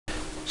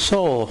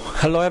So,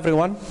 hello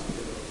everyone.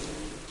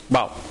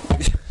 Wow.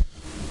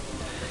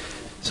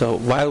 So,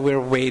 while we're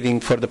waiting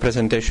for the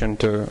presentation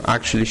to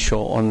actually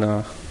show on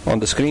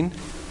the screen,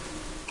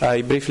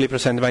 I briefly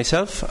present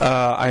myself.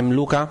 I'm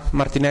Luca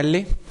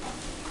Martinelli,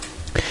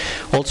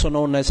 also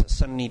known as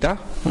Sannita.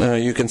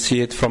 You can see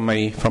it from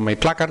my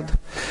placard.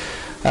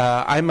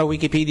 I'm a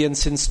Wikipedian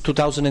since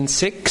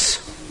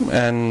 2006,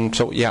 and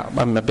so yeah,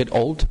 I'm a bit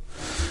old.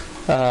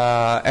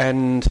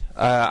 And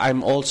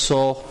I'm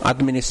also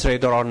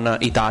administrator on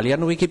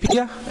Italian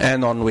Wikipedia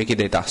and on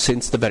Wikidata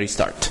since the very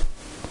start.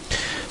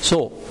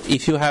 So,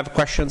 if you have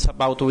questions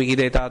about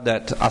Wikidata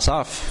that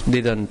Asaf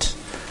didn't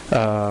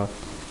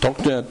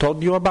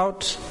told you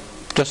about,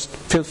 just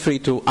feel free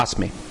to ask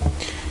me.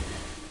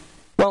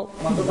 Well,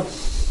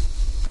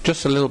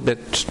 just a little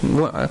bit.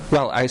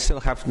 Well, I still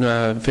have.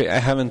 I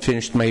haven't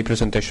finished my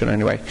presentation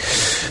anyway.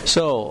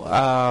 So.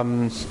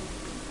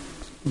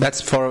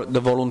 That's for the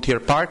volunteer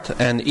part,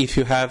 and if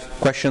you have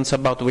questions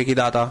about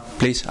Wikidata,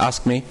 please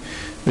ask me,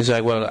 because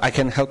I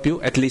can help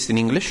you, at least in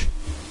English.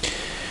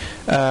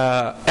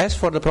 As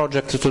for the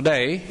project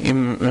today,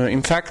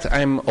 in fact,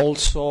 I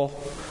also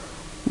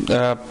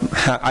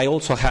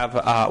have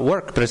a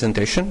work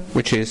presentation,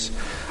 which is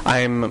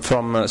I'm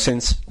from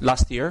since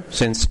last year,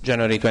 since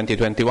January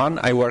 2021.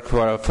 I work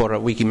for a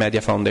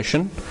Wikimedia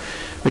Foundation,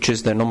 which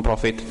is the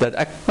non-profit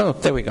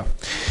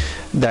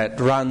that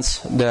runs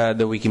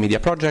the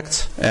Wikimedia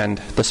projects and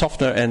the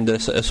software and the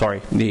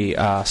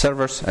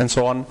servers and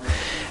so on.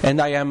 And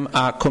I am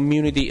a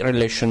community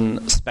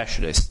relation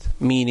specialist,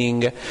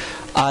 meaning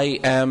I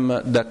am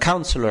the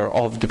counselor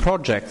of the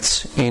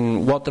projects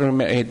in what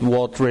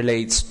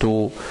relates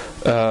to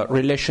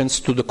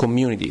relations to the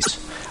communities.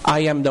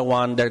 I am the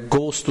one that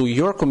goes to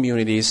your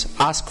communities,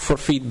 asks for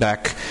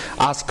feedback,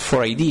 asks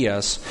for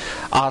ideas,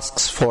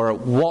 asks for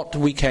what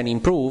we can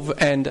improve,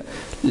 and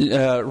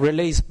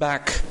relays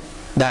back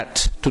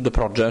that to the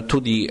project, to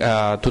the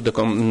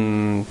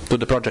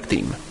project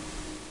team.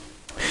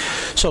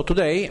 So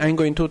today I'm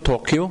going to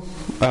talk you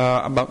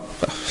about.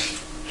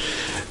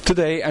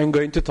 Today I'm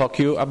going to talk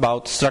you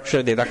about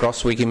structured data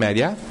across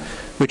Wikimedia,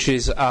 which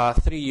is a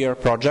 3-year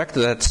project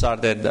that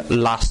started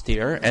last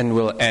year and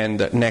will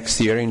end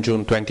next year in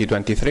June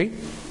 2023.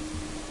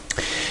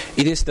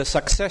 It is the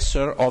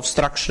successor of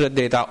structured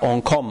data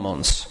on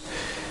commons,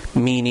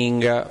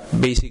 meaning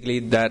basically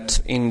that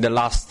in the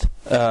last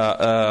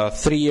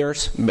 3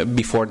 years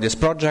before this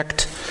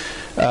project,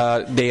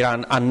 they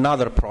ran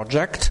another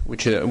project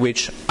which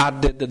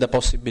added the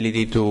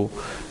possibility to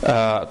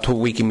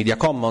Wikimedia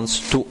Commons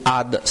to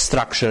add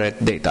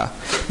structured data.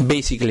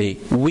 Basically,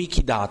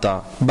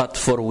 Wikidata, but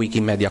for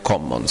Wikimedia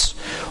Commons.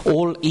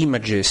 All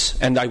images,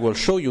 and I will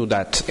show you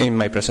that in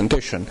my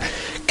presentation,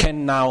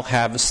 can now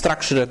have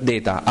structured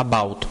data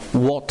about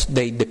what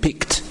they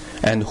depict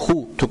and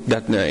who took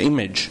that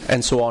image,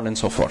 and so on and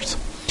so forth.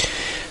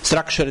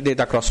 Structured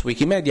data across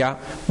Wikimedia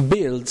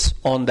builds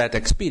on that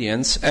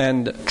experience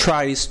and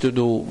tries to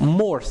do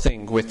more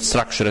things with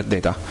structured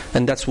data,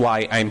 and that's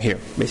why I'm here.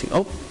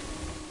 Basically,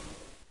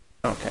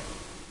 okay.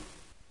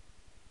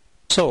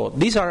 So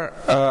these are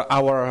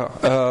our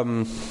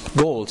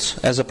goals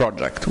as a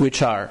project,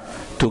 which are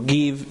to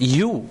give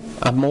you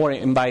a more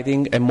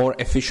inviting and more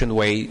efficient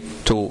way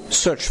to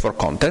search for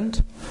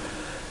content,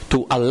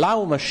 to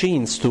allow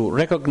machines to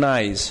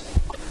recognize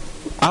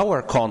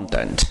our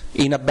content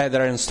in a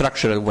better and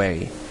structured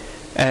way,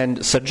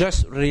 and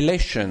suggest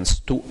relations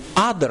to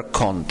other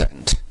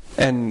content.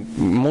 And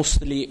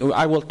mostly,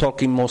 I will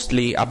talk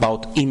mostly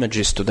about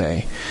images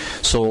today.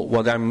 So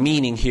what I'm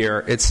meaning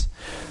here is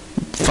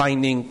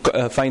finding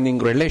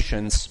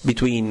relations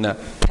between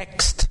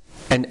text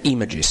and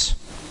images,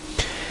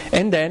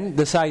 and then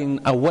design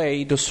a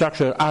way to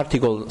structure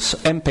articles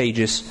and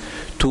pages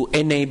to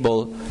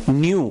enable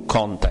new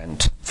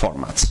content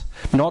formats,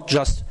 not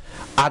just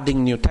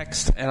adding new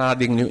text and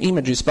adding new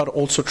images, but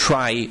also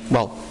try,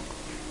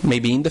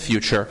 maybe in the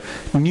future,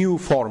 new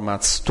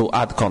formats to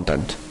add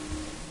content.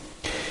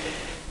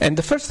 And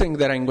the first thing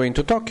that I'm going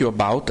to talk to you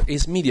about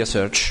is media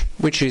search,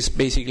 which is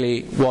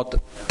basically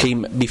what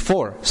came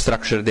before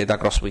structured data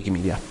across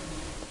Wikimedia.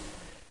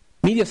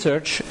 Media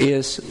search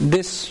is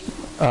this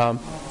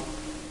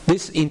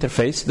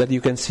interface that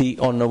you can see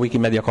on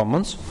Wikimedia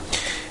Commons,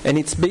 and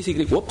it's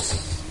basically,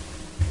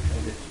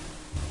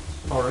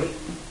 sorry.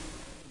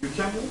 You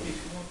can, if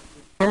you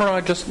want. No, I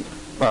just, put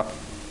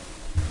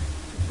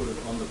it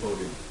on the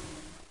podium.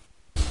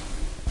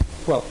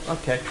 Well,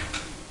 okay.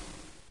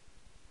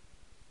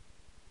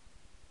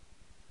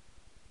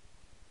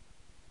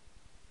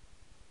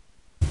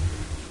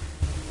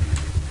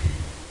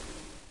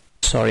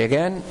 Sorry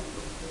again.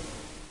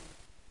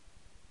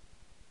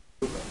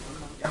 You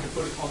can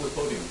put it on the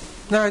podium.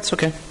 No, it's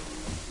okay.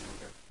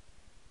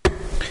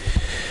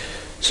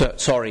 So,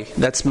 sorry,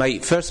 that's my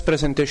first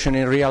presentation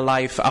in real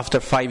life after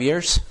 5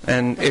 years,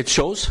 and it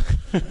shows.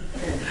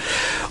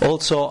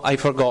 Also, I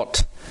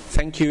forgot.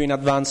 Thank you in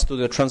advance to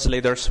the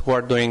translators who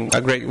are doing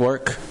a great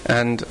work,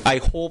 and I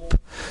hope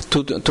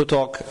to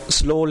talk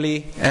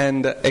slowly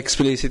and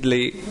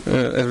explicitly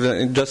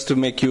just to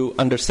make you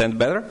understand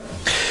better.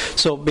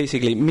 So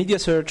basically, media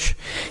search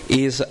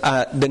is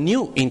the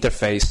new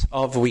interface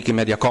of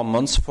Wikimedia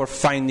Commons for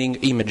finding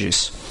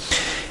images.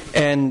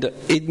 And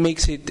it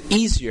makes it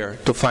easier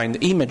to find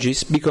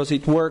images because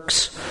it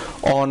works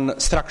on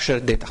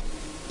structured data.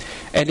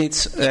 And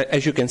it's,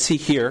 as you can see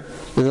here,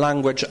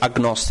 language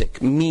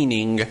agnostic,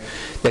 meaning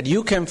that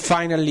you can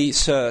finally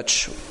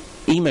search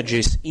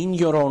images in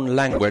your own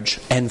language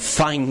and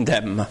find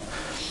them.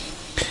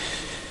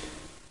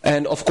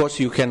 And of course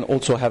you can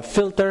also have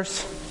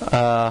filters,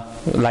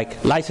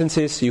 like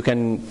licenses. You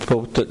can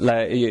put,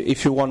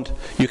 if you want,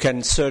 you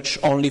can search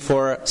only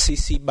for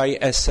CC by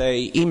SA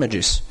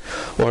images,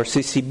 or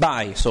CC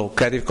by, so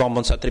Creative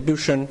Commons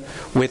attribution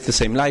with the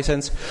same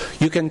license.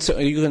 You can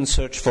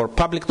search for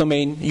public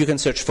domain. You can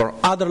search for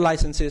other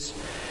licenses.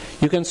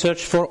 You can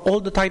search for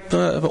all the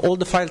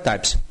file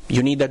types.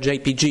 You need a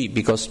JPG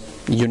because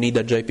you need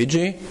a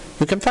JPG.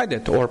 You can find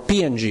it, or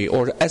PNG,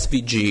 or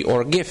SVG,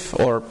 or GIF,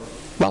 or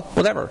well,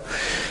 whatever.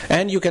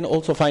 And you can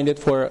also find it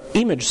for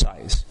image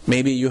size.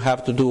 Maybe you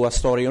have to do a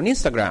story on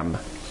Instagram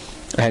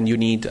and you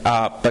need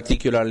a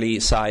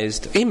particularly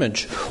sized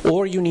image,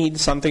 or you need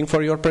something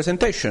for your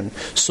presentation,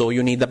 so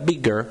you need a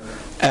bigger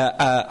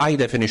high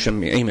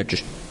definition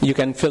image. You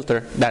can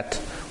filter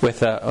that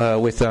with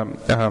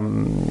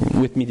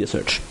media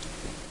search.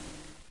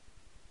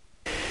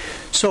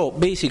 So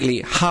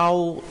basically,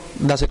 how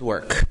does it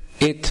work?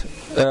 It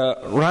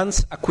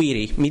runs a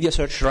query. Media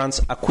search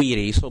runs a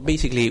query. So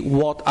basically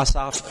what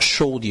Asaf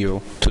showed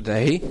you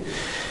today,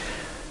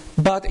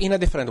 but in a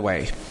different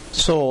way.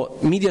 So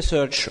media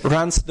search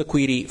runs the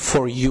query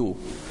for you.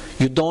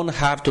 You don't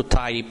have to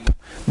type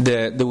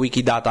the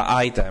Wikidata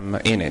item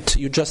in it.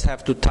 You just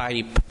have to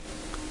type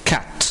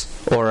cat,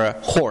 or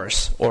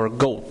horse, or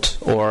goat,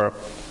 or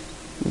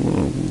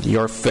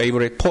your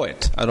favorite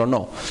poet, I don't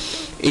know,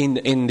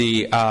 in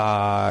the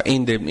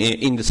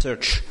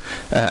search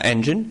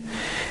engine,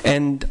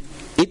 and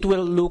it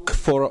will look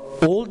for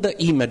all the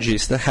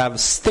images that have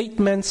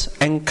statements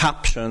and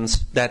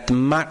captions that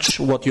match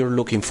what you're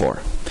looking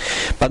for.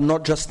 But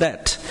not just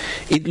that,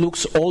 it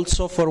looks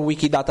also for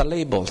Wikidata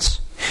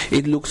labels.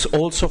 It looks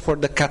also for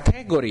the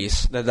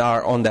categories that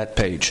are on that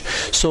page.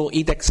 So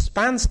it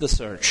expands the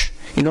search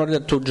in order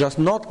to just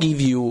not give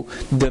you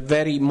the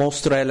very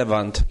most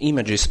relevant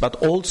images, but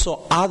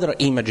also other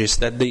images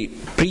that the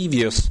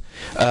previous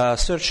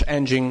search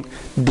engine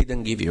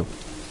didn't give you.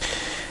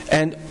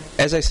 And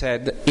as I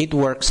said, it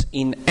works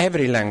in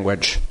every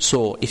language.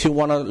 So if you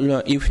want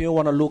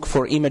to look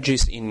for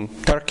images in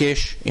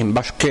Turkish, in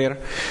Bashkir,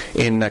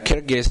 in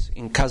Kyrgyz,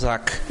 in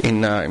Kazakh,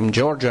 in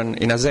Georgian,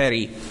 in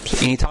Azeri,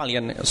 in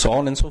Italian, so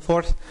on and so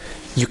forth,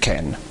 you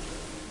can.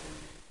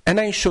 And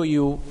I show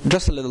you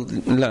just a little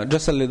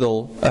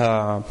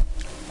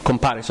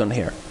comparison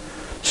here.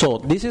 So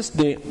this is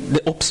the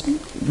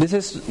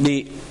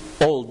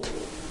old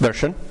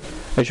version.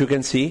 As you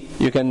can see,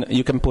 you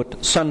can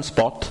put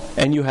sunspot,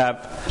 and you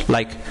have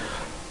like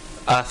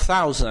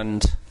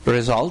 1,000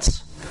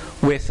 results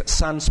with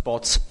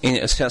sunspot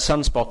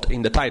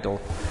in the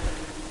title.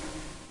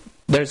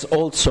 There's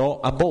also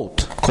a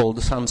boat called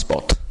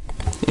Sunspot.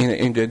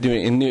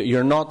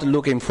 You're not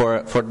looking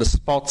for the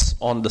spots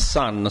on the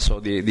sun, so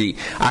the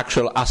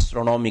actual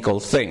astronomical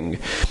thing.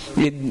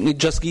 It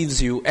just gives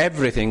you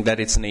everything that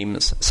its name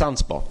is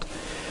Sunspot.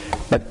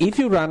 But if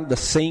you run the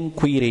same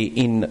query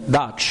in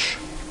Dutch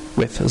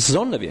with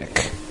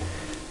Zonnewijck,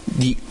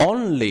 the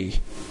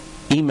only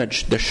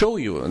image that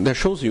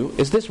shows you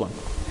is this one.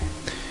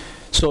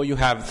 So you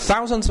have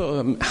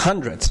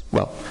hundreds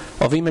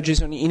of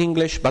images in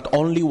English, but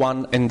only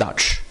one in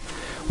Dutch.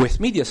 With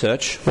media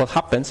search, what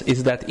happens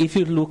is that if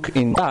you look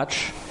in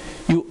Dutch,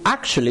 you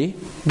actually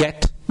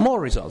get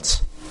more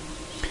results,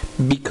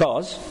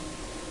 because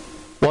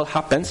what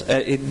happens?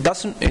 It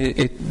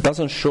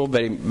doesn't show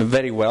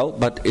very well,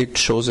 but it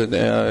shows it.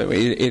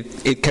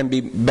 It can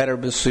be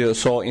better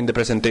so in the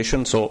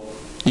presentation. So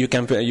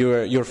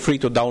you're free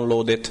to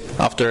download it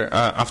after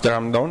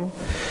I'm done.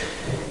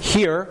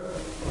 Here,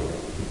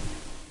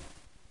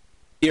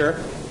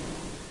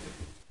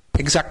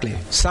 exactly.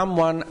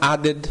 Someone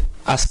added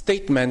a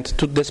statement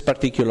to this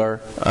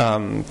particular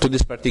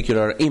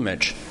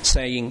image,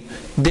 saying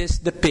this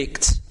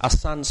depicts a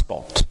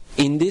sunspot.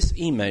 In this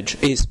image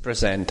is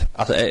present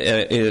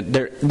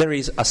there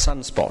is a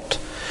sunspot.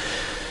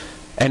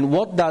 And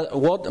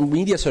what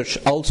media search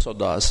also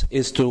does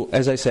is to,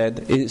 as I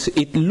said, is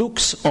it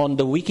looks on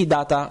the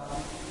Wikidata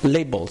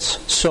labels.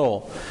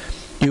 So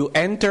you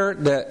enter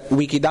the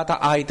Wikidata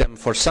item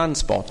for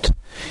sunspot,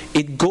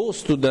 it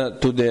goes to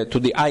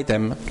the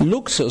item,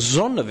 looks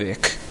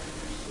Zonnewijck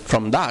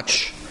from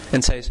Dutch,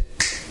 and says,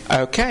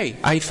 okay,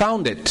 I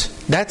found it.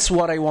 That's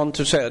what I want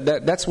to say.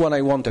 That's what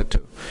I wanted to.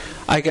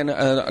 I can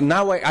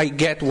now I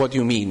get what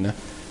you mean.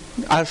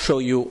 I'll show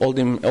you all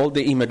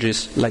the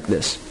images like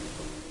this.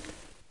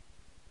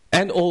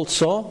 And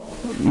also,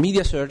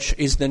 media search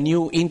is the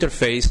new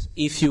interface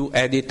if you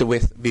edit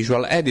with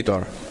Visual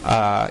Editor.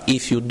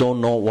 If you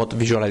don't know what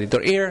Visual Editor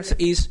is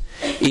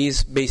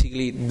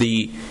basically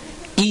the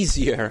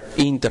easier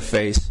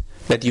interface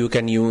that you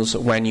can use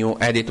when you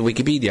edit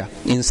Wikipedia.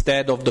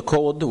 Instead of the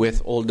code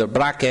with all the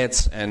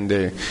brackets and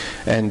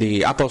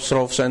the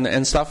apostrophes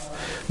and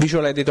stuff,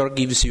 Visual Editor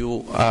gives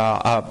you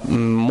a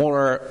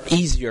more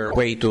easier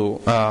way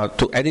to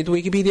edit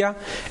Wikipedia,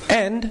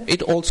 and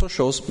it also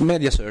shows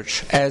media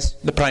search as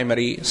the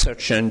primary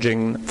search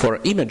engine for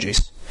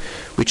images,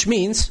 which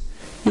means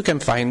you can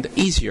find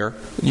easier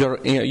your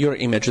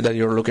image that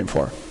you're looking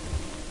for.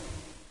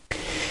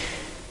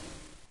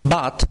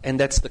 But, and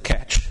that's the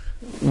catch,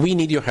 we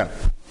need your help.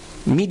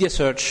 Media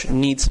search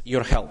needs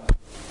your help.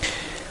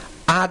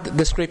 Add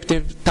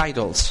descriptive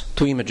titles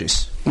to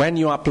images. When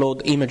you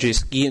upload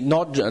images,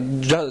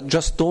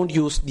 just don't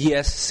use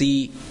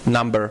DSC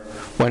number.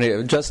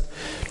 Just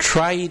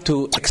try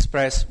to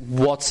express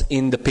what's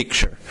in the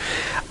picture.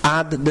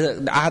 Add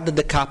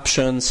the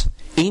captions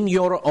in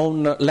your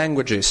own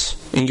languages,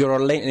 in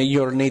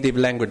your native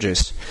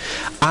languages.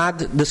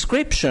 Add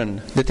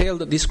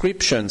detailed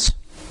descriptions,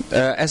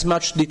 as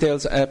much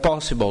details as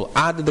possible.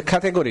 Add the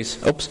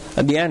categories,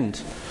 at the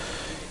end,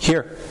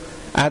 here.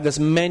 Add as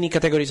many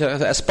categories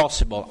as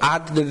possible.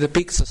 Add the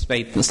pixel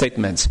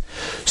statements,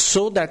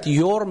 so that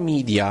your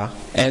media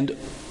and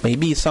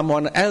maybe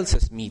someone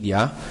else's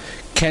media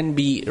can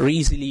be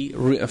easily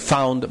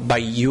found by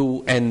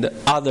you and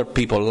other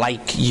people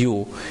like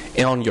you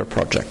on your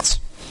projects.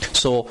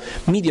 So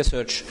media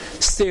search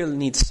still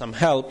needs some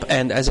help,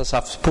 and as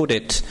Asaf put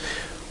it,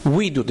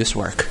 we do this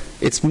work.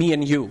 It's me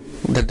and you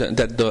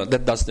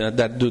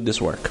that do this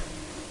work.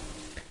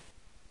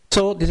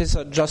 So this is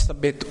just a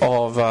bit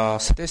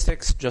of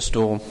statistics, just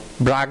to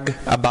brag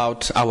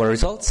about our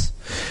results.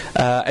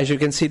 As you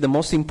can see, the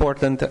most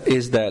important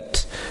is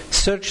that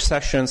search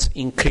sessions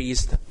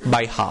increased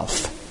by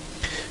half.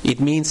 It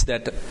means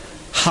that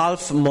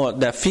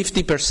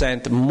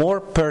 50% more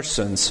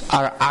persons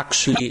are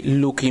actually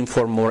looking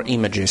for more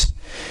images.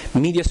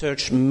 Media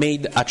search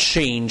made a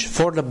change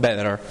for the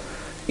better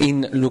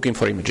in looking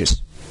for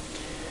images.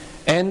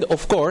 And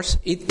of course,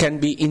 it can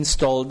be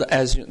installed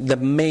as the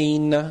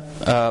main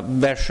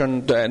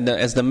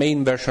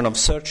version of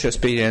search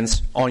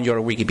experience on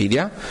your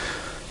Wikipedia.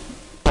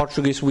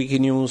 Portuguese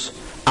Wikinews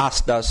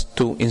asked us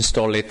to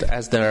install it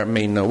as their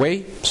main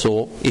way.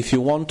 So if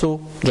you want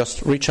to,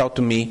 just reach out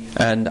to me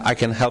and I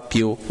can help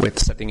you with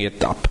setting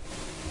it up.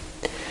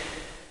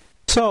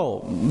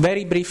 So,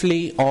 very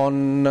briefly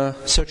on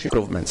search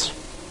improvements,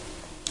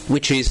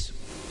 which is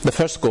the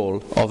first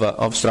goal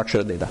of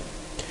structured data.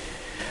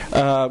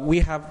 We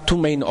have two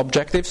main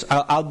objectives.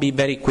 I'll be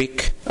very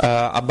quick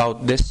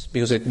about this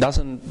because it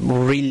doesn't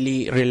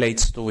really relate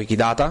to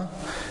Wikidata.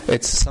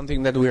 It's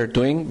something that we are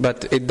doing,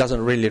 but it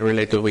doesn't really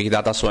relate to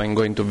Wikidata, so I'm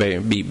going to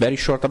be very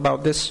short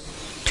about this.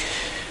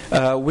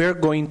 We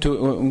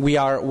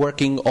are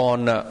working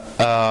on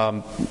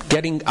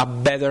getting a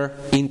better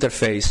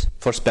interface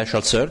for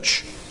special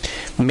search,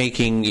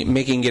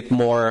 making it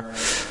more.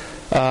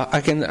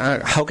 How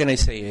can I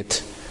say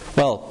it?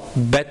 Well,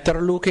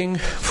 better looking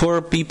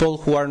for people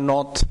who are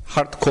not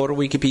hardcore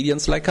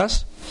Wikipedians like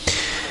us,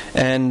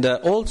 and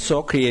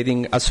also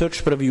creating a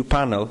search preview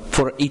panel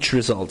for each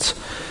result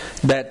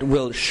that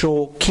will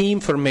show key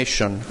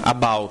information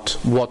about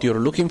what you're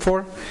looking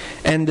for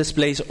and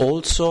displays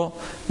also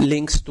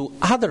links to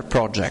other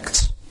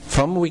projects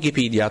from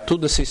Wikipedia to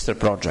the sister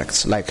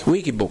projects like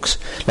Wikibooks,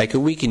 like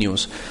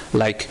Wikinews,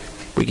 like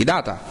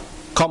Wikidata,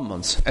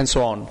 Commons, and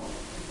so on.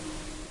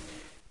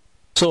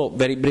 So,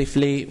 very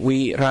briefly,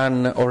 we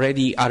ran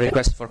already a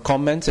request for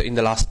comments in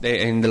the last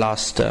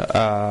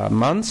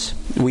months.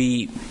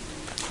 We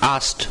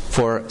asked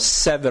for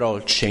several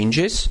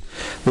changes,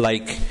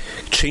 like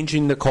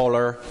changing the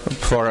color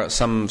for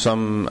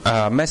some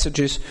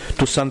messages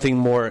to something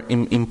more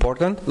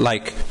important,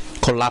 like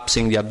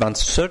collapsing the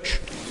advanced search.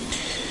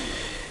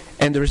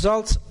 And the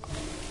results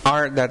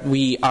are that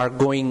we are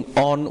going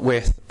on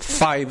with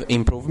 5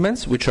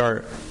 improvements, which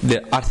are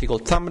the article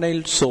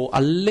thumbnail, so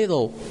a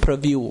little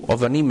preview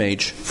of an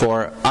image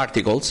for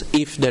articles.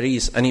 If there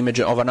is an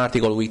image of an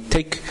article, we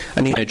take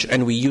an image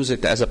and we use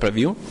it as a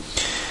preview.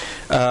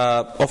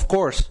 Of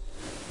course,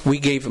 we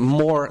gave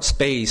more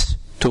space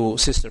to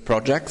sister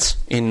projects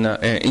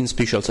in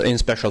special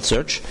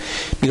search,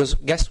 because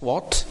guess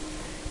what?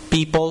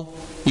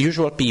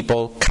 Usual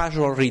people,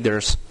 casual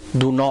readers,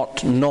 do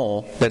not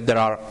know that there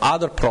are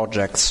other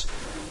projects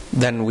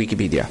than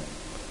Wikipedia.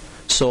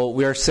 So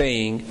we are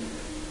saying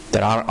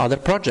there are other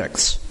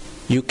projects.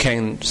 You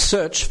can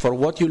search for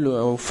what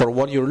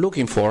you're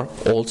looking for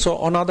also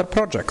on other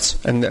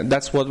projects, and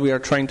that's what we are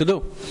trying to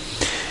do.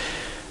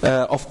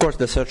 Of course,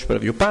 the search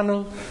preview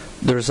panel,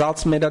 the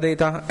results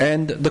metadata,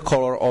 and the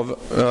color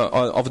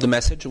of the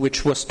message,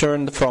 which was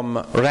turned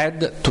from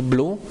red to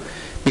blue,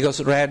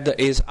 because red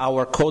is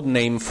our code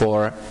name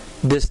for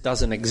this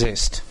doesn't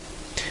exist.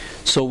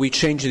 So we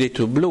changed it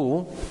to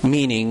blue,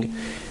 meaning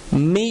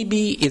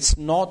maybe it's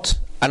not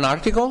an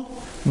article,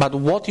 but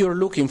what you're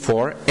looking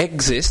for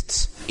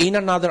exists in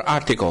another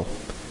article.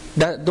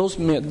 Those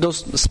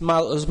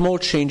small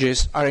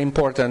changes are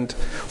important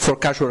for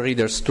casual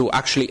readers to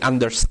actually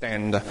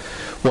understand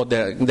what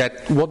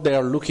they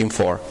are looking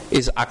for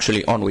is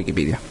actually on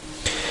Wikipedia.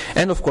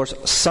 And of course,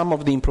 some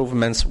of the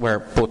improvements were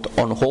put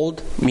on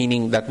hold,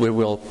 meaning that we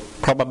will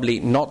probably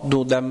not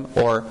do them,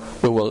 or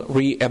we will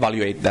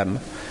re-evaluate them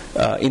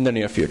in the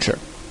near future.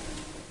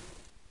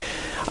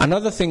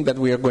 Another thing that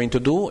we are going to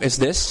do is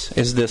the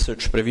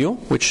search preview,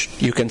 which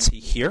you can see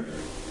here.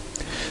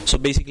 So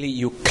basically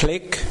you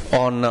click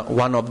on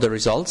one of the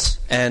results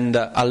and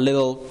a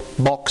little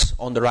box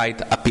on the right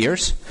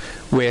appears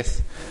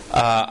with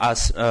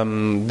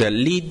the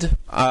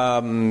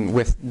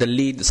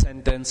lead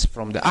sentence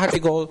from the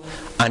article,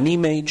 an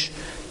image,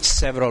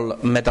 several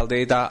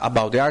metadata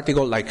about the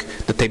article like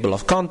the table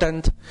of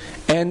content,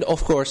 and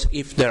of course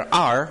if there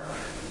are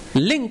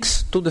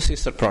links to the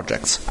sister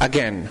projects.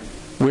 Again,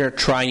 we are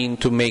trying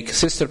to make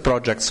sister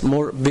projects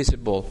more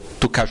visible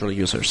to casual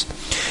users.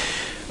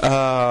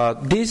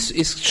 This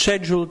is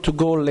scheduled to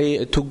go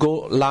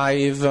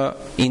live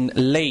in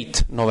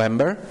late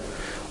November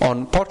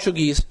on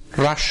Portuguese,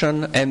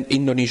 Russian, and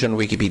Indonesian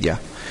Wikipedia.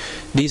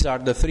 These are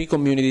the three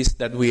communities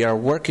that we are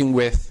working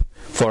with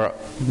for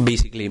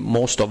basically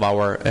most of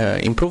our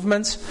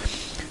improvements,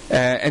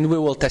 and we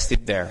will test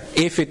it there.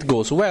 If it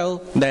goes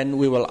well, then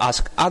we will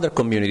ask other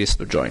communities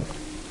to join.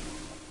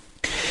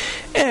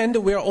 And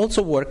we are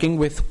also working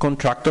with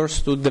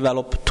contractors to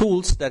develop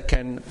tools that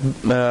can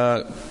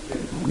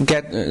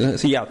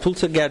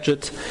tools and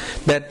gadgets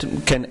that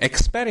can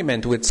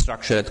experiment with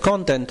structured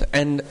content,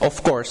 and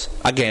of course,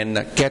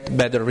 again, get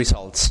better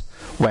results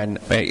when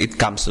it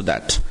comes to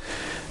that.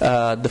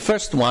 The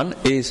first one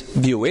is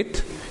View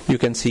It. You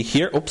can see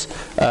here.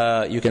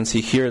 You can see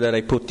here that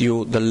I put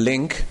you the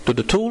link to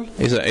the tool.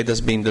 It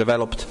has been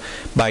developed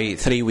by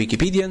 3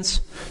 Wikipedians.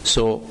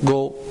 So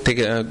go take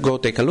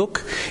a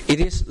look. It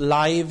is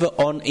live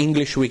on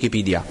English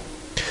Wikipedia.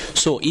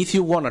 So if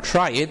you want to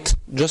try it,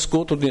 just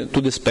go to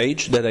this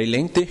page that I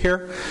linked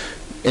here.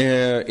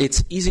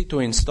 It's easy to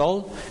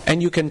install,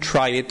 and you can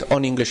try it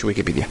on English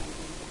Wikipedia.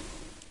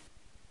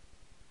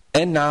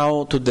 And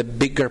now to the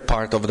bigger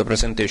part of the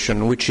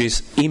presentation, which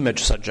is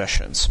image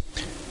suggestions.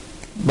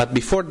 But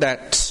before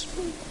that,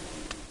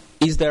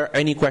 is there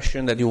any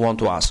question that you want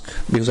to ask?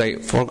 Because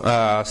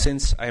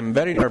since I'm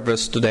very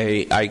nervous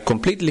today, I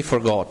completely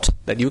forgot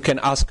that you can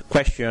ask a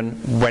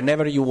question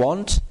whenever you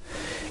want.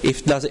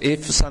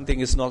 If something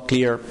is not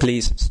clear,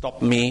 please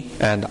stop me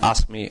and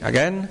ask me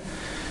again.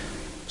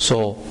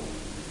 So,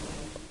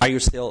 are you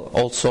still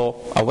also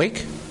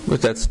awake?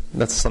 That's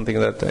something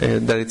that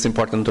it's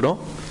important to know.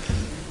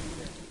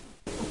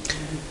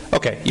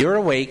 Okay, you're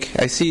awake.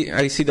 I see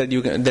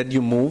that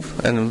you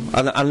move, and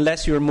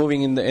unless you're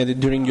moving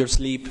during your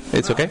sleep,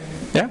 it's okay.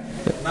 Yeah.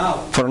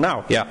 Now. For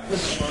now, yeah.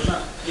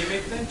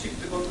 Yemekten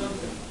çıktık ondan.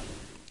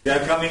 They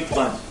are coming to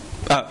lunch.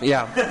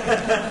 Yeah,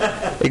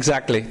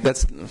 exactly.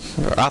 That's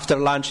after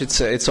lunch.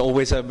 It's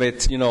always a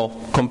bit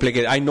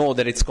complicated. I know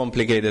that it's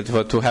complicated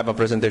to have a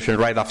presentation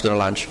right after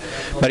lunch,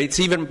 but it's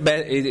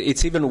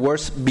even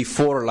worse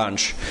before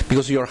lunch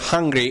because you're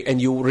hungry and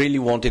you really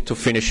want it to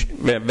finish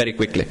very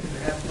quickly.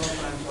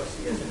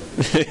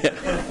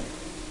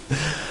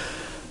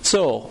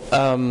 So,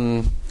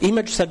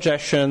 image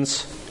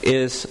suggestions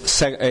is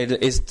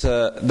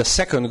the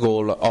second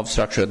goal of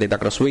Structured Data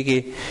Across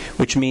Wiki,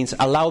 which means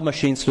allow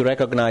machines to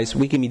recognize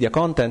Wikimedia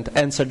content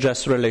and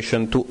suggest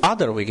relation to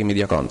other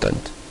Wikimedia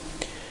content.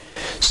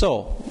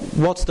 So,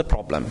 what's the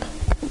problem?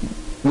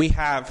 We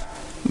have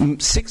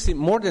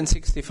more than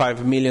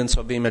 65 million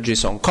of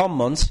images on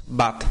Commons,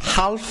 but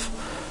half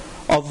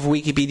of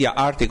Wikipedia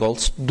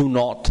articles do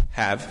not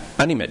have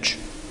an image.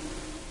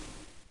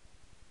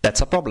 That's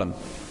a problem.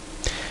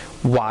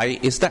 Why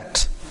is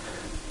that?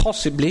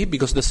 Possibly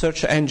because the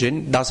search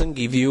engine doesn't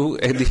give you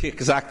the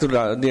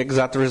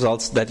exact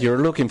results that you're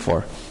looking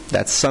for.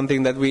 That's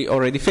something that we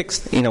already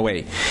fixed in a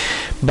way.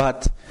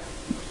 But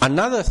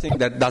another thing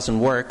that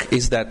doesn't work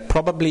is that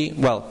probably,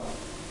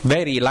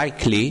 very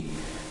likely,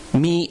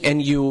 me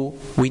and you,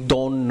 we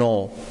don't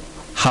know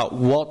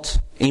what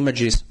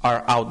images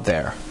are out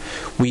there.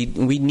 We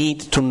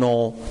need to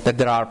know that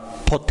there are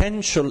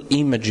potential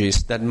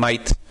images that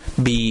might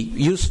be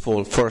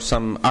useful for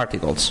some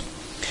articles.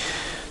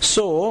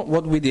 So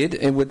what we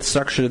did with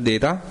structured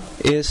data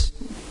is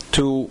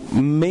to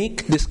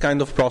make this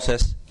kind of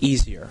process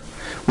easier.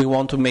 We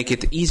want to make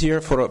it easier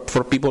for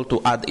people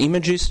to add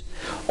images,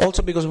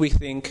 also because we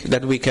think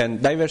that we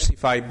can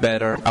diversify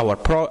better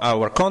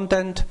our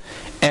content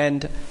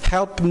and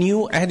help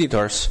new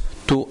editors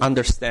to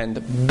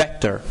understand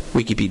better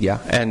Wikipedia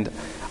and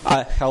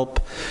help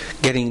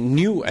getting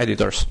new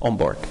editors on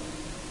board.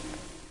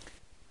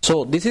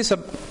 So this is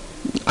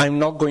I'm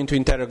not going to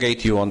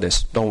interrogate you on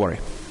this, don't worry.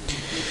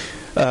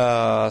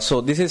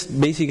 So this is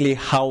basically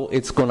how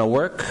it's going to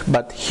work,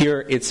 but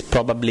here it's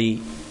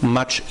probably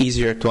much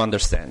easier to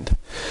understand.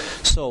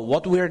 So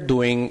what we are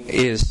doing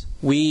is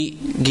we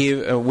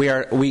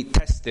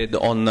tested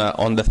on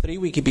the 3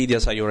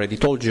 Wikipedias I already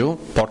told you,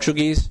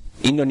 Portuguese,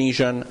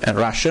 Indonesian, and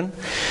Russian.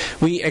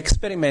 We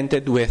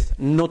experimented with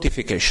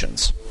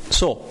notifications.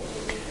 So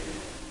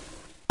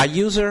a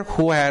user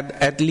who had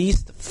at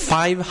least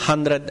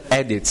 500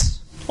 edits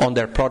on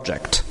their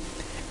project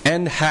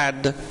and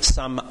had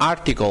some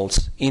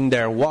articles in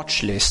their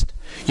watch list.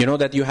 You know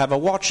that you have a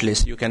watch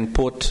list. You can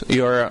put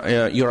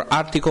your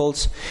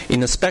articles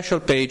in a special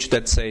page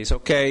that says,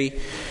 okay,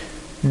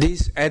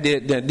 this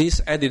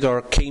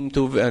editor came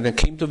to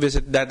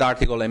visit that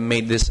article and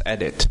made this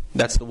edit.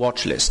 That's the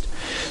watch list.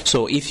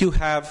 So if you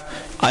have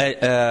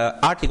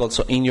articles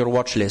in your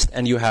watch list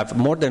and you have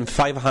more than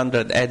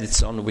 500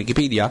 edits on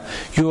Wikipedia,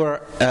 you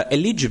are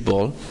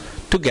eligible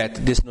to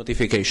get this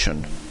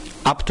notification,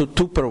 up to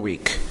 2 per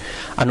week.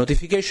 A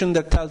notification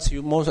that tells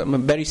you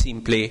very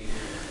simply,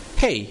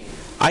 hey,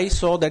 I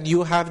saw that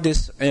you have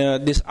this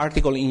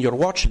article in your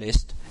watch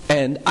list,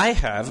 and I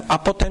have a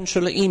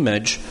potential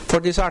image for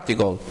this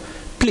article.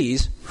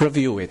 Please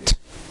review it.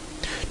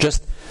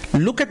 Just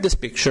look at this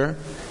picture,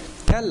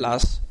 tell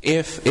us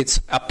if it's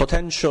a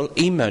potential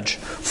image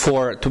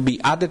to be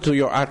added to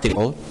your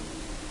article.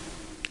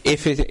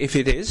 If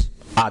it is,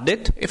 add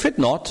it. If it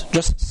not,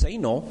 just say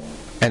no,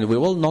 and we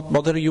will not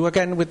bother you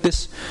again with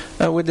this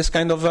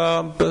kind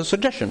of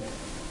suggestion.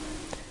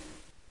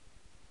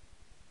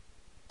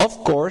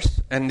 Of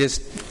course, and this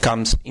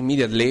comes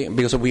immediately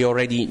because we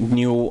already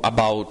knew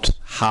about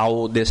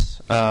how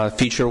this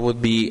feature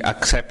would be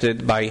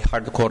accepted by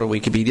hardcore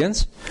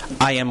Wikipedians.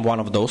 I am one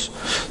of those,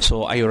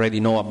 so I already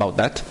know about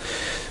that.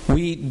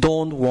 We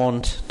don't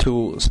want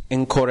to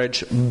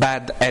encourage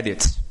bad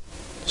edits.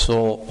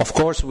 So, of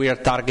course, we are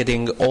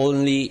targeting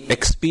only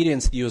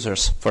experienced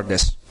users for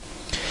this.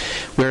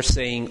 We're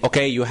saying,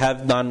 okay, you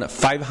have done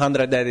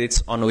 500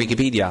 edits on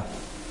Wikipedia.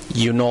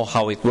 You know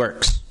how it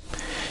works.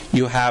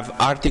 You have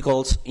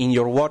articles in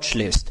your watch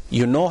list.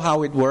 You know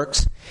how it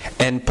works,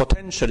 and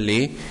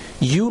potentially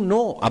you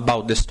know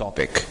about this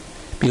topic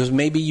because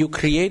maybe you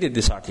created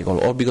this article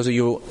or because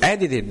you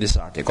edited this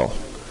article.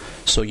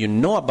 So you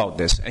know about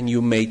this, and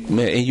you may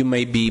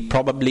be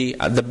probably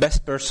the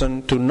best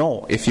person to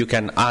know if you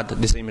can add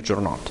this image or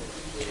not.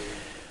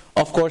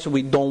 Of course,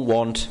 we don't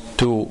want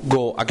to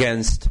go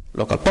against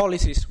local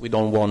policies. We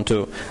don't want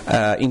to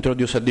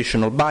introduce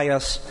additional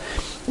bias.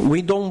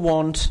 We don't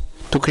want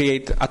to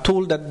create a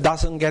tool that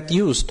doesn't get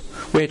used,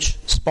 which,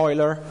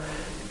 spoiler,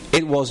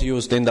 it was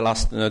used in the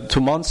last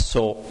 2 months,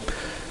 so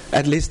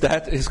at least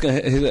that is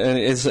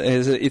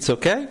it's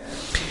okay.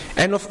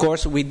 And of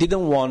course, we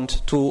didn't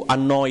want to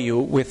annoy you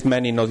with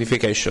many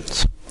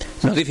notifications.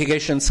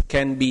 Notifications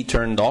can be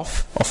turned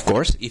off, of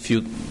course. If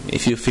you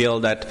feel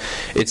that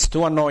it's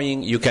too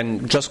annoying, you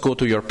can just go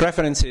to your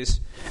preferences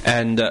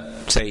and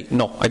say,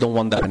 no, I don't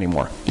want that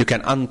anymore. You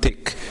can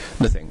untick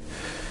the thing.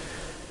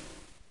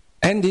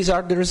 And these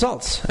are the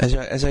results,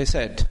 as I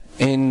said.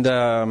 And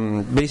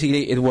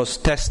basically, it was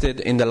tested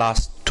in the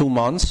last 2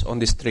 months on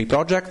these 3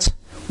 projects.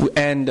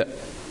 And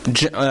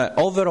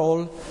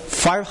overall,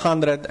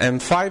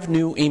 505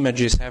 new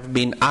images have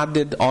been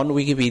added on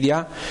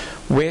Wikipedia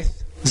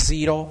with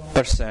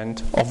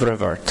 0% of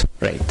revert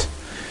rate.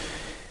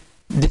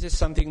 This is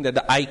something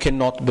that I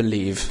cannot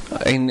believe.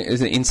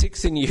 In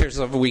 16 years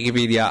of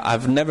Wikipedia,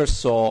 I've never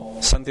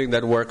saw something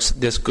that works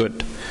this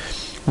good.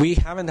 We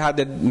haven't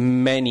added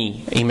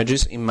many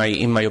images, in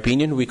my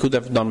opinion. We could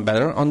have done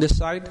better on this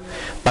side,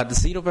 but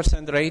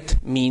 0% rate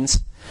means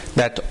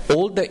that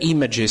all the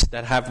images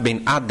that have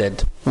been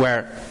added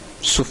were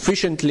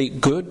sufficiently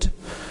good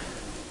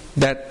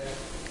that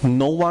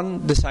no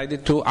one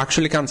decided to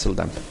actually cancel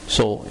them.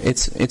 So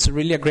it's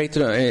really a great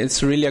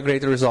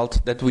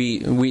result that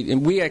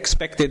we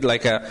expected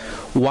like a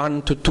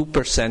 1 to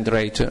 2%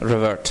 rate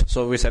revert.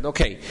 So we said,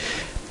 okay,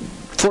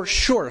 for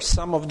sure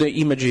some of the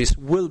images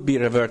will be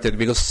reverted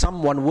because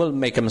someone will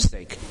make a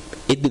mistake.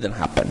 It didn't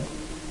happen,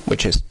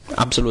 which is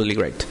absolutely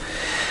great.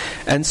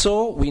 And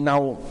so we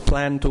now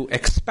plan to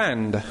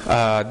expand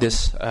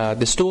this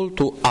tool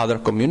to other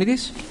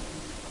communities,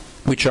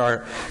 which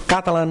are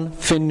Catalan,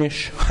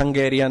 Finnish,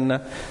 Hungarian,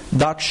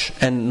 Dutch,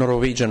 and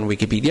Norwegian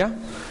Wikipedia.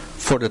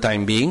 For the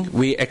time being,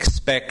 we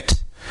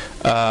expect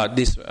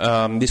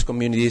these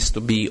communities to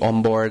be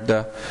on board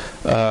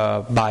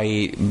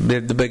by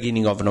the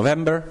beginning of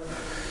November,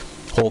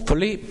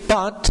 hopefully.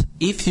 But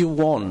if you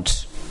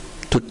want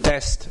to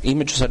test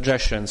image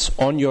suggestions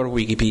on your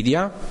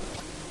Wikipedia,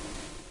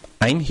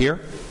 I'm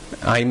here.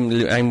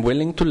 I'm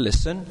willing to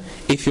listen.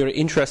 If you're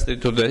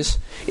interested to this,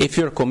 if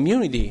your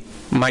community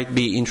might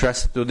be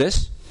interested to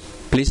this,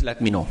 please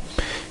let me know,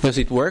 because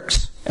it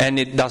works and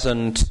it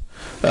doesn't.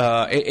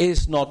 It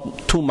is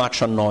not too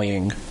much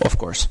annoying, of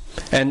course,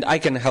 and I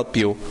can help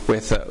you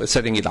with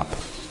setting it up.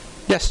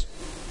 Yes.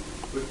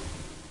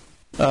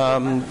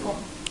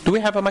 Do we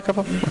have a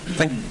microphone?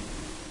 Thank you.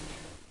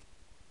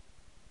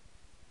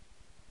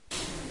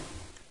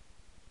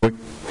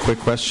 Quick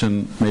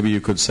question, maybe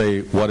you could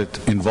say what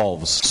it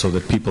involves so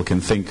that people can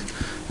think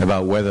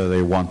about whether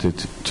they want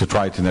it to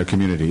try it in their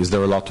community. Is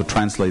there a lot to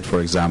translate, for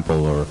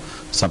example, or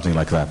something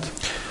like that?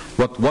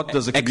 What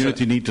does the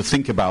community need to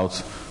think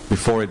about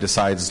before it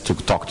decides to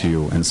talk to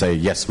you and say,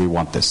 yes, we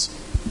want this?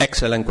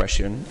 Excellent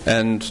question,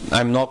 and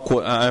I'm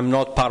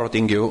not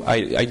parroting you.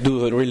 I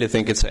do really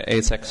think it's an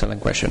excellent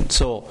question.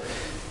 So,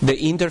 the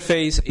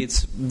interface,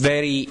 it's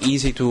very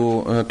easy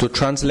to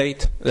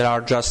translate. There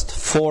are just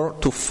 4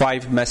 to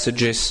 5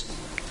 messages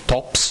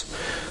tops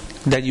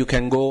that you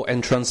can go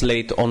and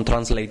translate on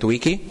Translate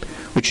Wiki,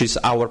 which is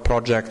our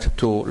project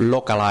to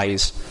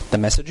localize the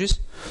messages.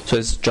 So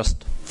it's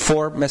just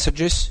 4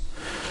 messages.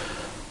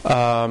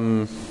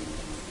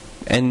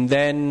 And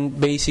then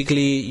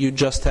basically you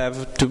just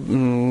have to.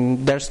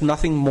 There's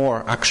nothing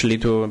more actually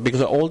to,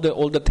 because all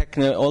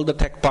the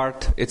tech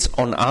part, it's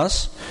on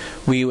us.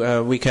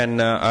 We can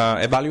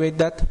evaluate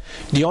that.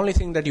 The only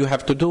thing that you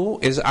have to do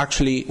is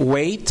actually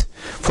wait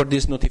for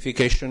this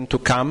notification to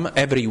come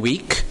every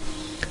week.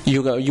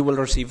 You will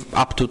receive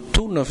up to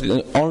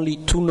only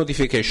 2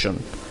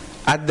 notifications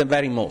at the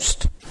very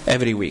most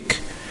every week.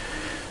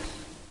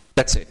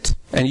 That's it.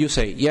 And you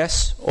say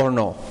yes or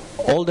no.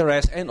 All the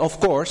rest, and of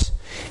course,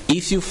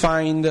 if you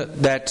find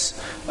that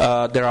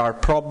there are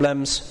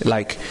problems,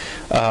 like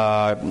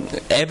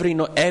every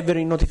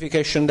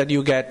notification that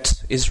you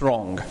get is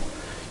wrong,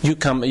 you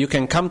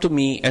can come to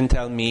me and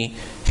tell me,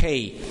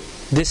 hey,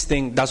 this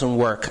thing doesn't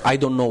work. I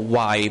don't know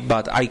why,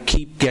 but I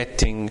keep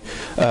getting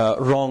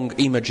wrong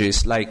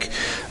images, like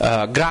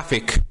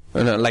graphics,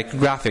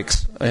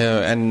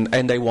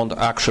 and I want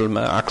actual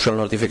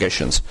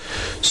notifications.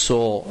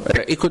 So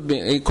it could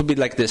be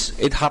like this.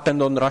 It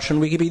happened on Russian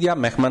Wikipedia.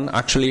 Mehman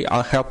actually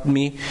helped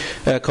me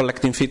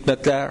collecting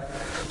feedback there.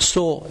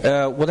 So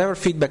whatever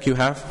feedback you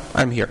have,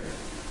 I'm here.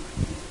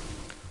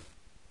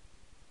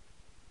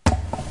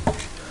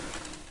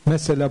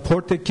 Mesela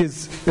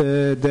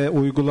Portekiz'de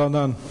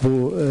uygulanan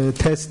bu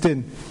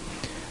testin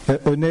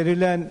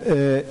önerilen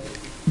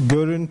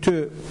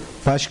görüntü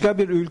başka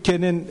bir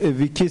ülkenin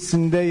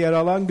wikisinde yer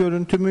alan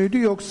görüntü müydü,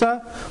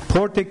 yoksa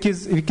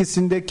Portekiz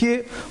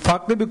wikisindeki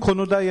farklı bir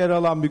konuda yer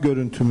alan bir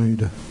görüntü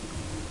müydü?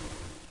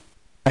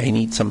 I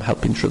need some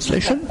help in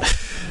translation.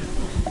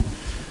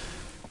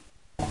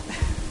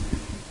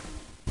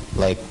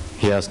 Like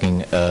he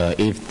asking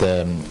if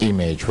the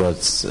image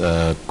was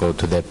go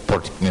to the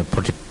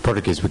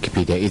Portuguese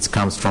Wikipedia, it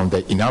comes from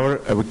in our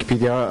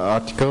Wikipedia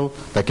article,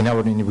 like in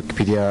our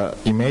Wikipedia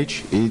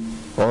image,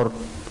 or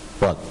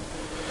what?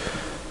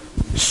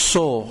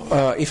 So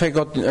if I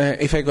got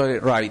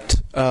it right,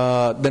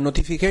 the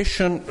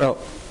notification.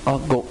 I'll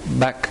go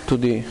back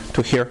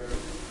to here.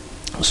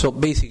 So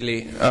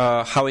basically,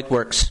 how it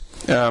works,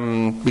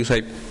 because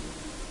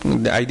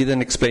I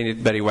didn't explain it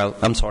very well.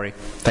 I'm sorry.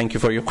 Thank you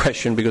for your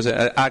question, because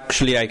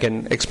actually I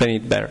can explain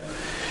it better.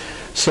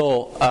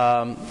 So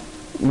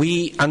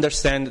we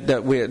understand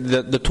that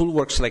the tool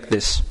works like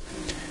this.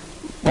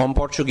 On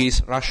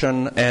Portuguese,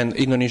 Russian, and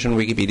Indonesian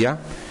Wikipedia,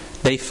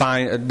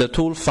 the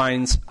tool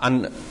finds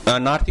an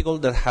article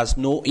that has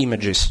no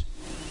images,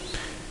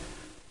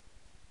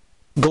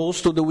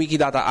 goes to the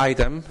Wikidata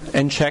item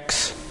and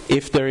checks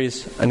if there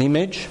is an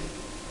image,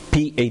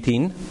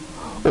 P18,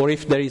 or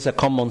if there is a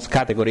commons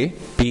category,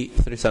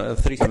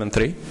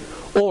 P373,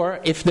 or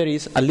if there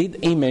is a lead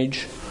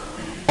image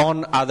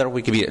on other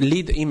Wikipedia.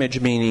 Lead image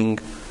meaning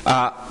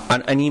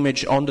an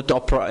image on the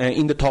top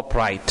in the top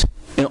right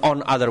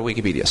on other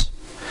Wikipedias.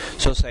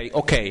 So say,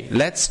 okay,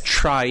 let's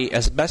try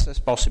as best as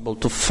possible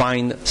to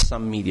find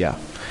some media.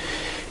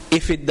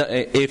 Then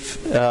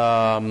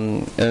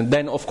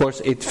of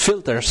course it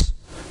filters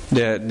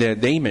the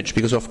image,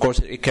 because of course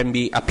it can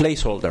be a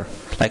placeholder.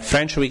 Like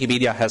French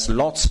Wikipedia has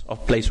lots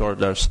of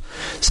placeholders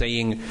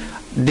saying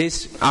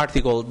this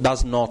article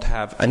does not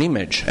have an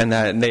image, and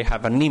they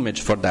have an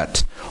image for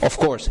that. Of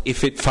course,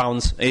 if it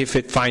finds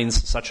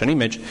such an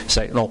image,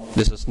 say no,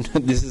 this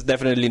is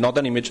definitely not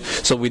an image,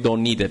 so we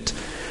don't need it.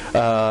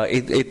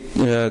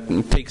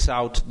 It takes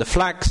out the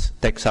flags,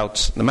 takes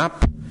out the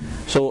map,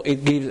 so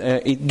it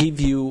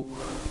gives you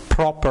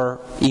proper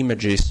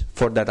images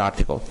for that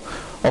article.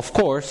 Of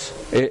course,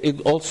 it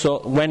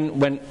also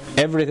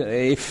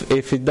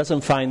if it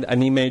doesn't find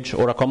an image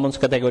or a commons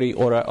category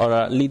or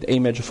a lead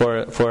image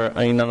for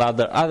in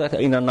another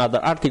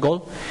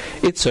article,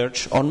 it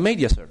search on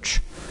media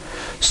search.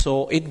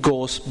 So it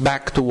goes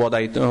back to what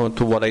I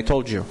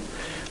told you.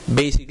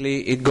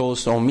 Basically, it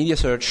goes on media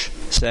search,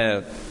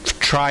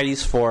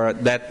 tries for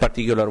that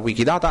particular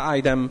Wikidata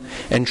item,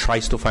 and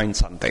tries to find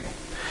something.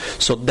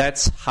 So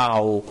that's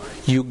how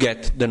you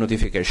get the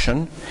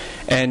notification,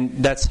 and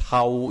that's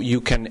how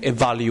you can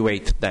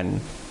evaluate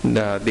then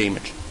the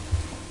image.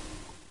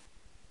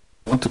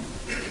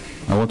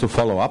 I want to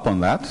follow up on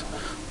that.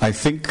 I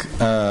think,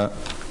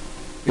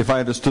 if I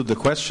understood the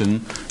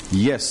question,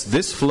 yes,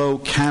 this flow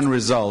can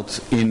result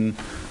in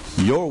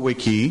your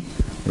wiki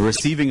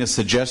receiving a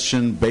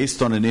suggestion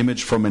based on an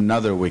image from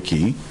another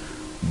wiki,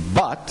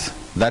 but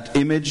that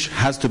image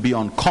has to be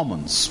on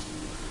commons.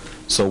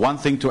 So one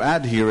thing to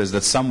add here is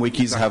that some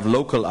wikis have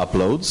local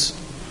uploads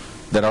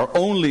that are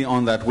only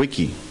on that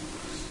wiki.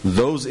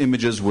 Those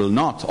images will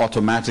not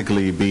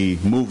automatically be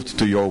moved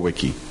to your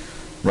wiki,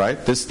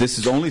 right? This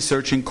is only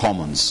searching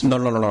commons.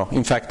 No.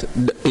 In fact,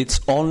 it's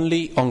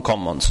only on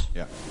commons.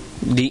 Yeah.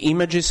 The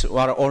images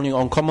are only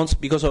on Commons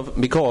because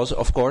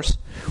of course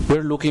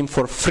we're looking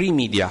for free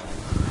media.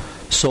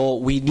 So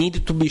we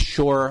need to be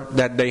sure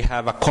that they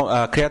have a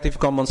Creative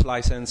Commons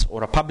license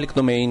or a public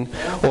domain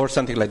or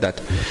something like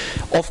that.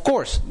 Of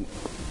course,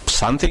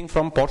 something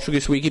from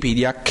Portuguese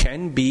Wikipedia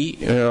can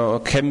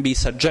be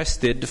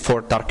suggested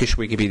for Turkish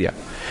Wikipedia.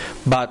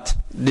 But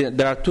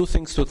there are two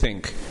things to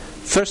think.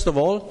 First of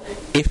all,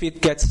 if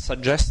it gets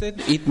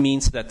suggested, it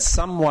means that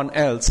someone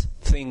else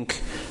think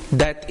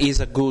that is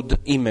a good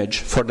image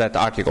for that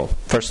article,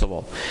 first of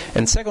all.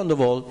 And second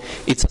of all,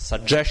 it's a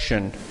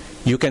suggestion.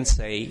 You can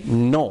say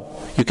no.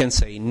 You can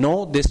say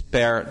no, this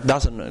pair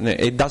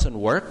doesn't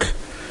work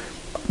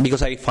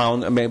because I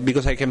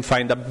can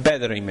find a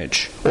better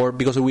image, or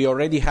because we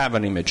already have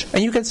an image,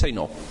 and you can say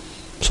no.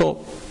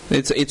 So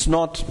it's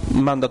not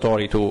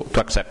mandatory to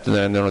accept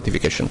the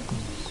notification.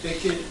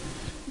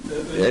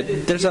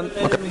 There's an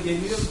okay.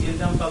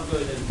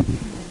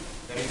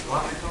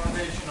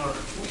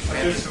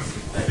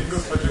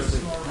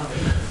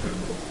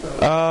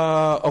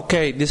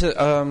 Okay, this is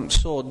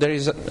so there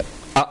is.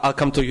 I'll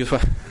come to you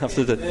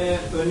after that.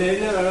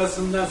 Öneriler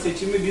arasından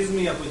seçimi biz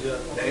mi yapacağız?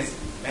 There is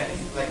many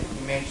like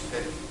image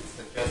that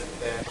suggest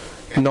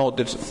no,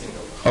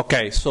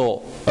 okay,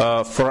 so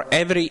for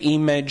every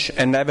image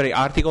and every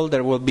article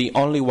there will be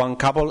only one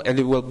couple and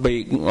it will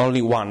be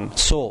only one.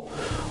 So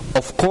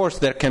of course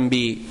there can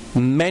be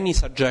many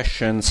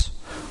suggestions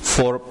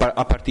for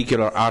a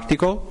particular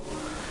article,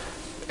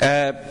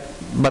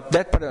 but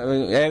that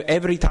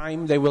every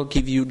time they will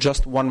give you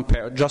just one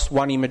pair, just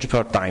one image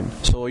per time.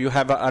 So you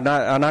have an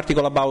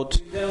article about.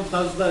 Birden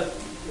fazla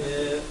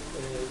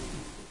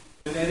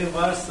öneri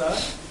varsa,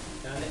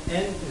 yani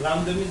en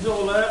randomize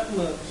olarak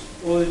mı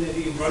o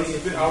öneriyi bize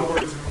getiriyor?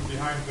 Algorithm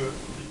behind the.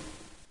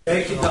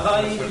 Belki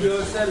daha iyi bir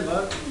görsel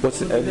var. What's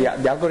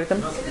the algorithm?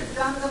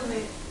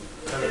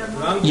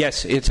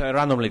 Yes, it's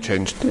randomly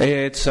changed.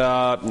 It's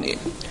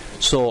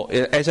so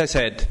as I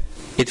said.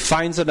 It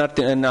finds an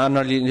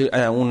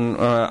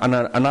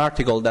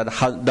article that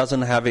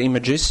doesn't have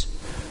images,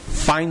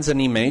 finds an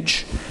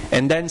image,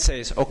 and then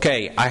says,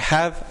 okay, I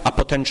have a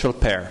potential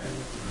pair.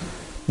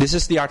 This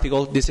is the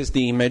article, this is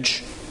the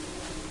image.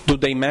 Do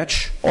they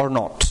match or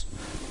not?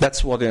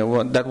 That's what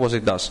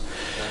it does.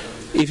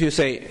 If you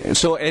say,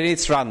 so and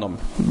it's random.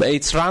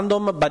 It's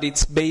random, but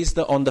it's based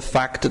on the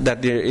fact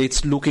that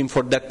it's looking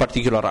for that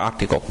particular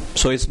article.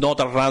 So it's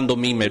not a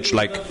random image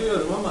like...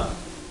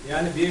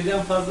 Yani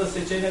birden fazla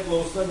seçenek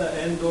olsa da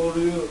en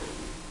doğruyu,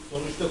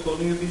 sonuçta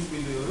konuyu biz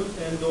biliyoruz.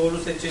 En doğru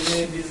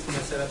seçeneği biz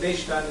mesela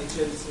 5 tane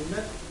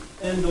içerisinde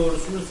en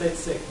doğrusunu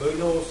seçsek.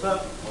 Böyle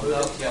olsa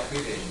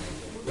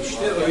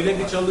işte öyle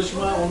bir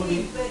çalışma onu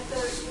bir...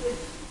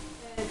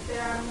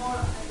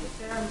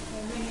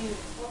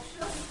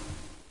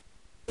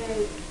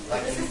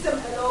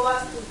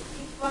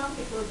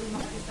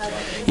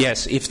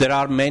 Yes, if there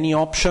are many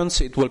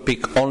options, it will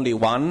pick only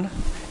one,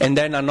 and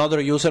then another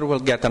user will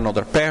get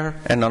another pair,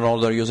 and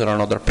another user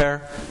another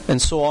pair,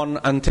 and so on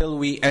until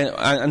we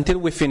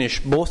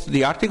finish both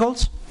the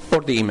articles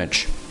or the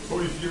image.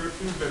 So if you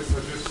refuse that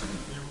suggestion,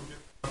 you will get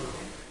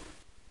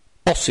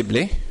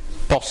another.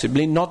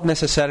 Possibly, not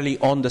necessarily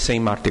on the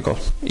same article.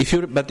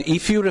 But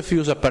if you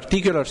refuse a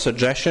particular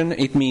suggestion,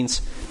 it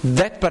means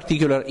that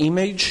particular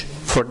image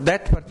for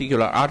that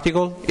particular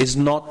article is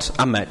not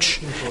a match,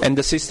 and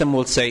the system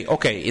will say,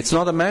 okay, it's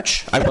not a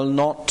match. I will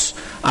not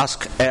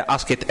ask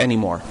it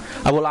anymore.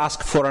 I will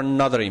ask for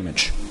another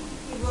image.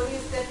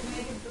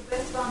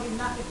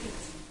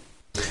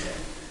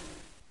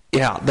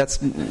 Yeah, that's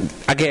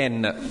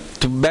again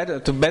to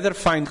better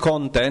find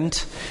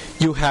content.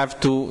 You have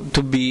to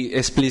be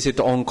explicit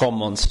on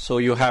Commons. So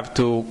you have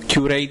to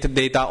curate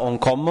data on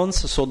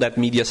Commons so that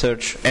media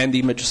search and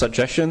image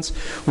suggestions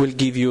will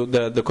give you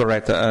the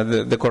correct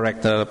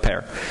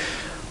pair.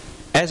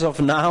 As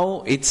of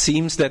now, it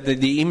seems that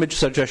the image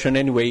suggestion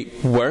anyway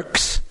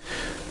works.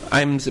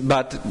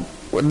 But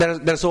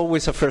there's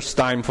always a first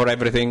time for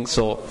everything.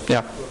 So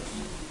yeah.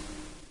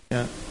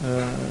 Yeah.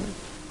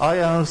 I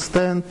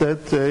understand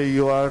that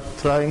you are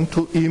trying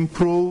to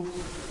improve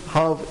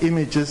how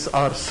images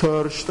are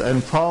searched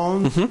and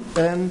found,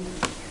 and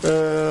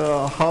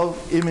how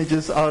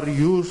images are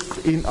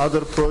used in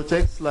other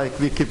projects like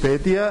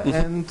Wikipedia,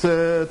 and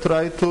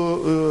try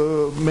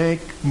to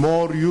make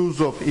more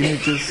use of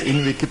images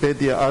in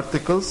Wikipedia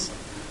articles,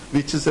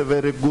 which is a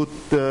very good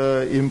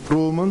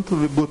improvement,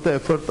 a good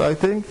effort, I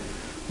think.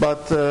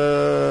 But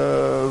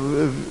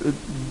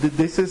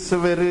this is a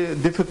very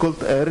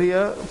difficult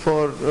area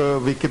for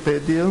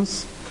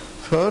Wikipedians.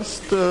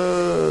 First,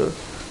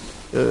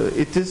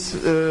 it is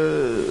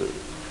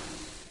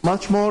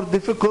much more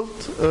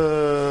difficult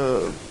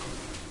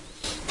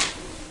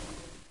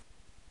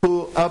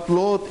to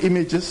upload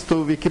images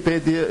to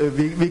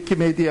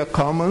Wikimedia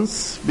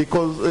Commons,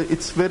 because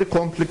it's very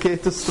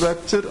complicated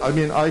structure. I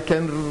mean, I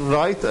can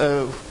write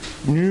a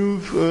new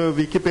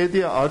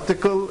Wikipedia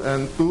article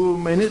and do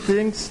many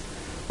things,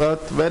 but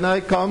when I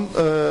come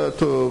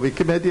to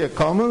Wikimedia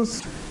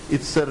Commons,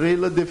 it's a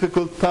really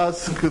difficult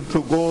task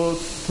to go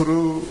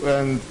through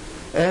and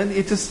and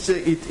it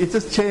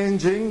is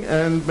changing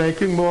and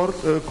making more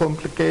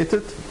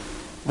complicated.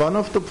 One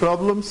of the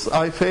problems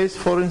I face,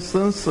 for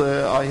instance,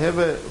 I have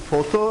a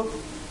photo,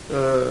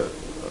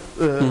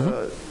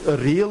 a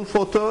real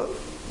photo,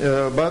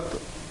 but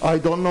I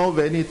don't know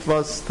when it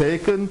was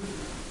taken,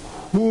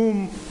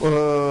 who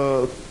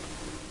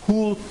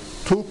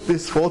took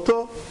this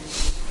photo,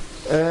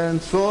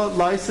 and so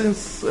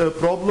license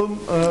problem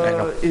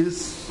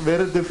is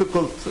very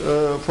difficult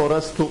for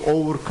us to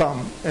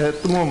overcome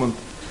at the moment.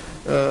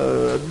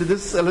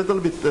 This a little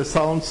bit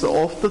sounds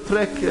off the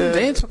track,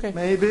 it's okay.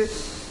 maybe,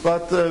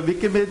 but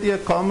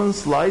Wikimedia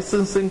Commons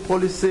licensing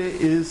policy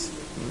is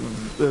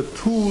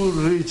too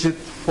rigid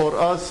for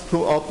us to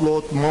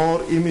upload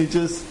more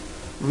images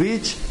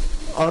which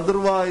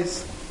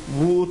otherwise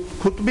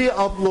could be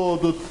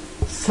uploaded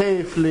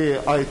safely,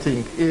 I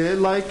think,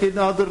 like in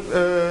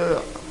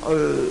other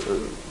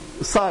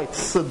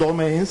sites,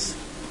 domains,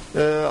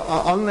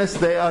 unless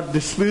they are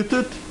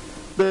disputed,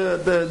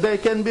 they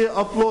can be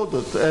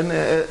uploaded, and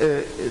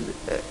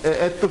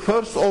at the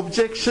first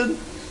objection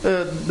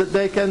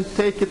they can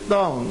take it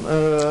down.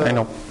 I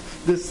know.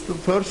 This is the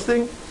first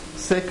thing.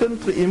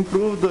 Second, to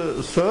improve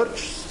the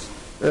search,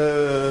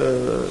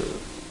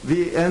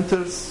 we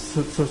enter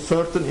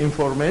certain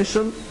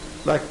information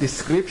like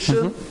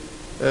description,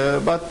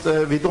 but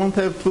we don't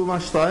have too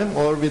much time,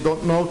 or we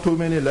don't know too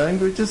many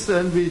languages,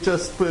 and we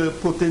just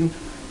put in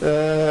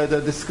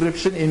the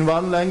description in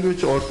one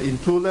language or in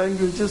two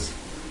languages.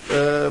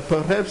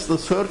 Perhaps the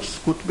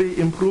search could be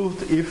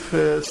improved if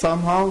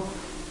somehow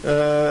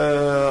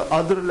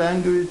other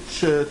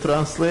language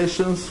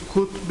translations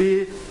could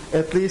be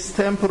at least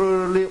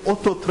temporarily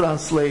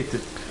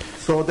auto-translated.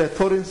 So that,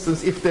 for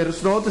instance, if there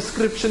is no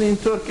description in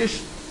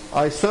Turkish,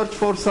 I search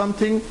for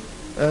something,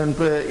 and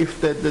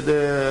if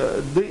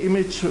the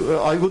image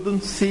I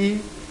wouldn't see,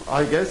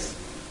 I guess,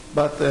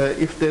 but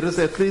if there is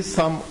at least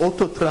some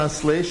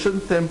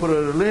auto-translation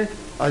temporarily,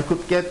 I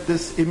could get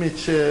this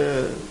image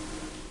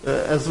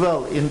as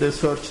well in the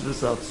search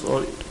results,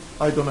 or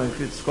I don't know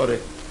if it's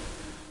correct.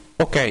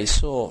 Okay,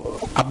 so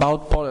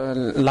about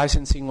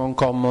licensing on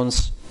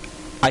Commons,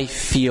 I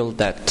feel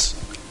that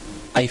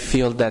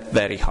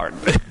very hard.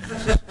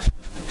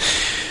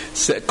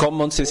 So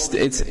Commons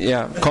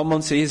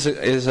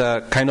is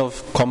a kind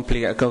of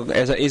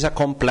is a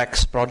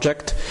complex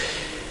project,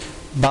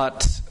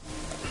 but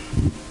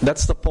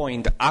that's the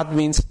point.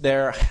 Admins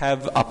there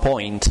have a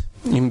point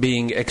in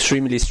being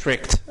extremely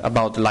strict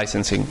about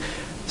licensing.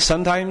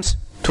 Sometimes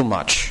too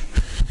much.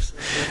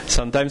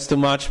 Sometimes too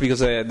much,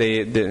 because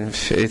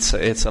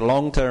it's a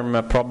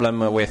long-term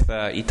problem with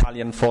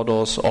Italian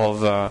photos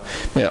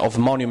of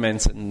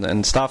monuments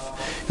and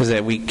stuff.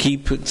 Because we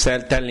keep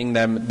telling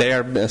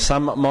them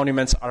some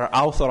monuments are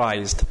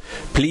authorized.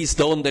 Please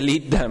don't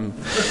delete them.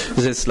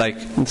 It's like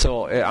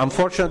so.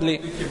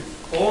 Unfortunately,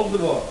 All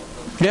the work.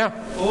 yeah.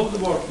 All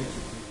the work.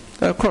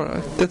 Of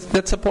course,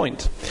 that's a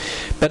point.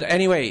 But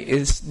anyway,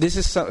 this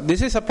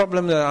is a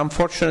problem that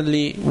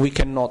unfortunately we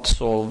cannot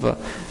solve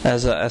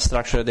as a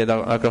structured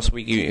data across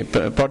wiki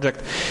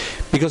project,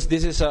 because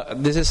this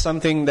is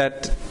something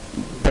that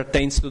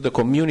pertains to the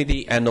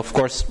community, and of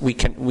course we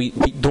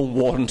don't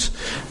want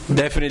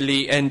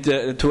definitely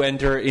to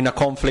enter in a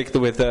conflict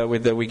with the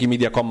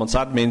Wikimedia Commons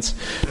admins.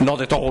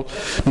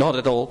 Not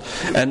at all.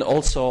 And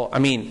also, I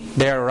mean,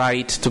 they are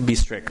right to be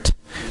strict.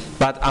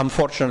 But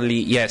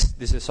unfortunately, yes,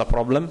 this is a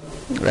problem,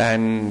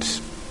 and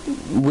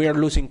we are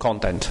losing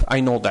content.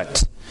 I know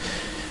that.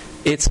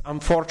 It's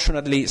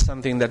unfortunately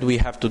something that we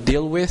have to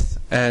deal with,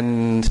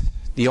 and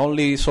the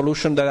only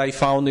solution that I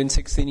found in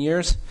 16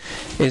 years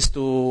is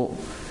to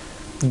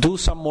do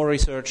some more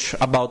research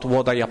about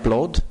what I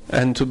upload,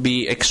 and to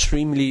be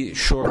extremely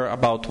sure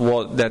about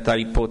that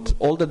I put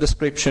all the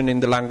description in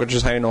the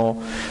languages I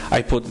know,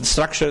 I put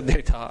structured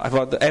data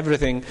about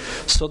everything,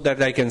 so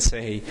that I can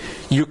say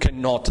you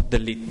cannot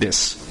delete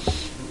this.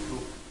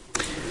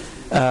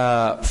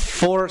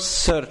 For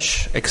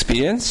search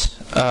experience,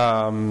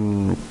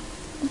 I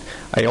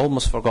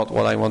almost forgot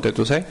what I wanted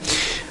to say.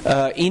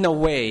 In a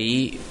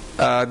way,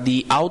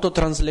 the auto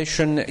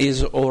translation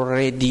is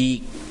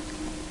already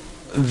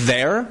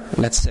there,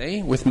 let's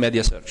say, with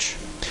media search,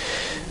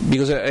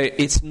 because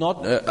it's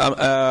not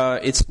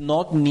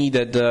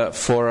needed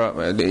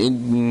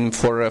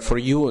for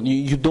you.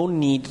 You don't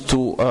need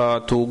to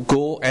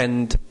go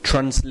and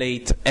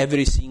translate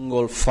every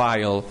single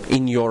file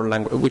in your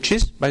language,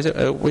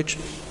 which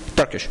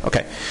Turkish.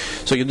 Okay,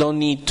 so you don't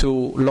need to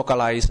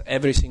localize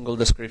every single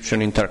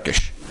description in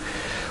Turkish.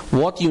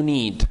 What you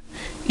need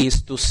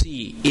is to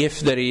see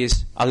if there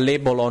is a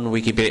label on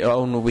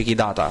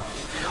Wikidata.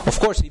 Of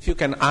course, if you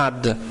can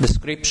add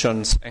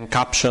descriptions and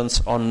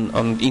captions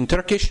in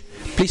Turkish,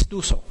 please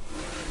do so.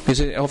 Because,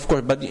 of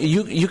course, but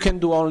you can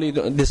do only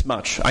this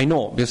much. I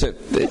know, because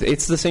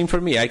it's the same for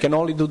me. I can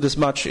only do this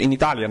much in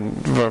Italian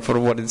for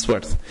what it's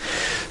worth.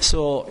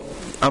 So,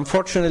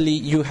 unfortunately,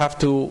 you have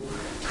to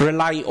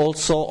rely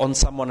also on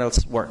someone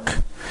else's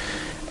work.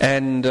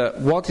 And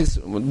what is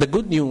the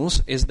good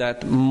news is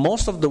that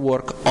most of the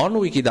work on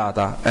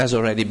Wikidata has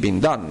already been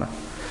done.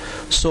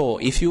 So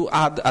if you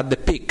add a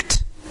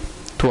depict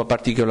to a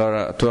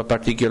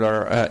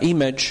particular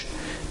image,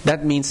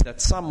 that means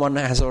that someone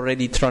has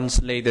already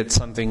translated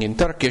something in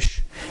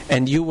Turkish,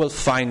 and you will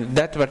find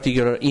that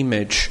particular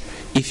image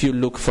if you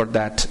look for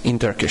that in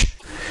Turkish.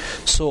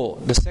 So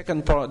the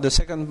second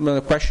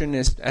question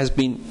has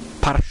been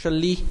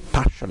partially,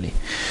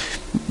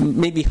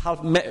 maybe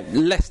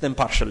less than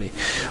partially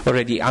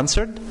already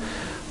answered,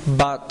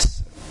 but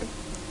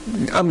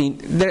I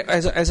mean,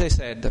 as I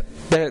said,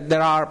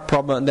 there are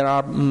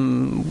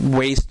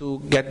ways to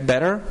get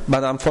better,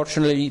 but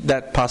unfortunately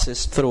that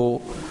passes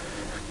through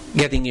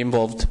getting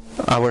involved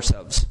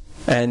ourselves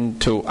and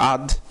to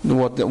add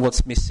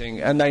what's missing.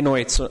 And I know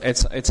it's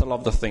a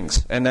lot of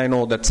things, and I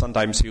know that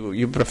sometimes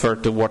you prefer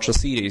to watch a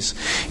series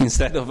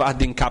instead of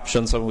adding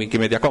captions on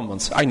Wikimedia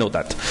Commons. I know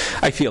that,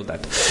 I feel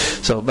that.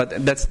 So,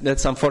 but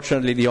that's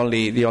unfortunately the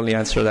only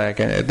answer that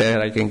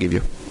I can give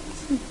you.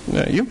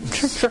 You?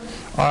 Sure.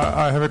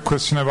 I have a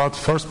question about the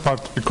first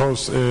part,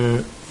 because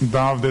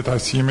now that I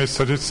see image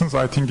suggestions,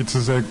 I think it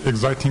is an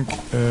exciting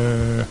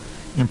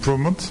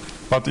improvement,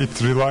 but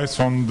it relies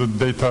on the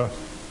data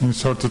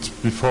inserted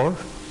before,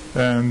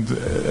 and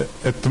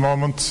at the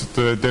moment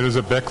there is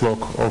a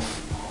backlog of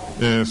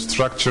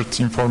structured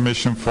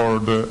information for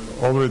the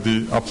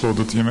already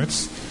uploaded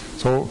image.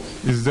 So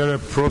is there a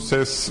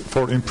process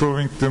for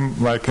improving them,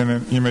 like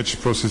an image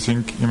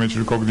processing, image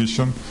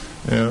recognition?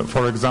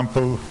 For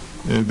example,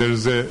 there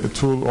is a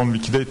tool on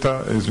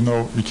Wikidata, as you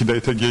know,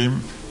 Wikidata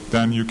game,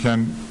 then you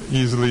can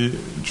easily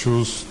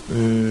choose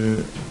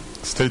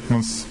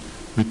statements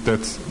with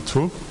that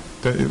tool.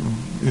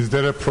 Is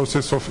there a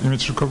process of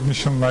image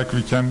recognition, like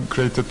we can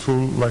create a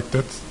tool like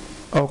that?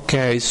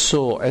 Okay,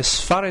 so as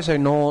far as I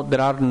know,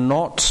 there are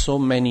not so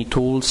many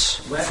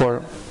tools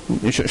for...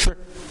 Sure.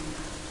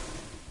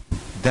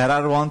 There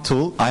are one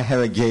tool. I have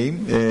a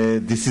game.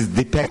 This is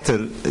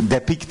Depictor.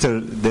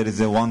 There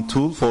is a one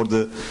tool for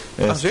the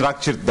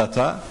structured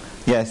data.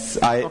 Yes,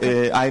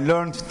 I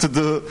learned to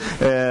do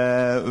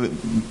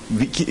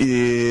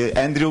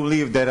Andrew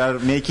believe they are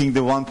making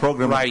the one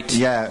program. Right.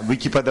 Yeah,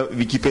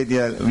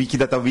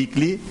 Wikidata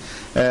Weekly.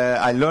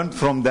 I learned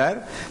from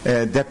there.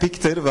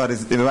 Depictor, where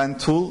is one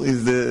tool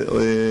is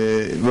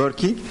the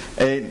working.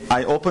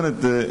 I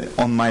opened it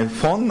on my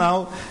phone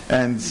now,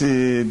 and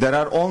there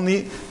are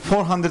only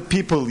 400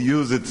 people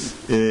use it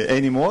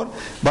anymore.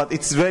 But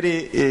it's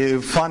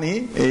very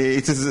funny.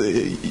 It is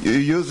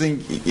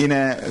using in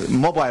a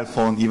mobile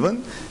phone even.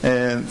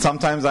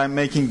 Sometimes I'm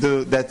making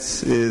that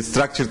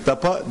structured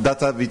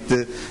data with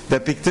the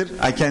Depictor.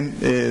 I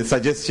can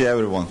suggest to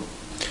everyone.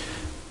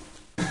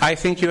 I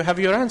think you have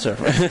your answer.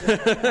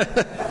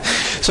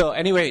 So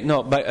anyway,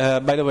 no.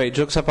 By the way,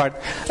 jokes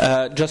apart,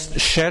 just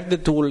share the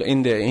tool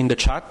in the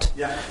chat,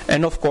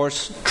 and of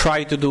course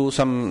try to do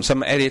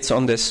some edits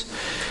on this.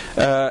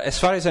 As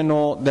far as I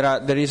know,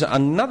 there is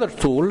another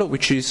tool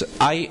which is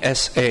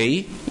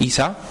ISA,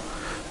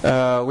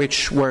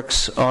 which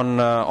works on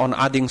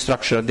adding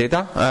structured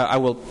data. I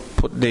will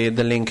put the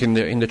link in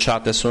the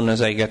chat as soon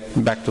as I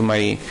get back to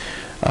my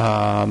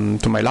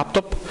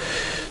laptop.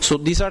 So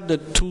these are the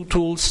two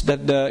tools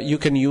that you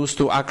can use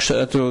to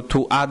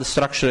add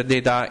structured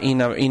data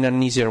in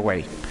an easier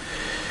way.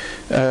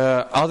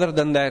 Other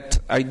than that,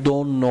 I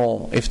don't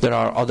know if there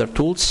are other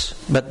tools,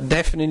 but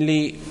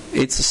definitely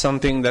it's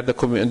something that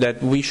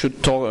that we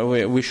should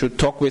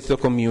talk with the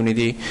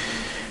community.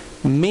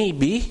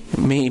 Maybe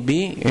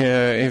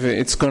if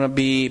it's going to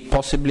be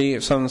possibly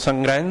some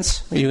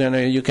grants,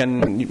 you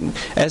can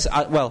as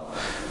well.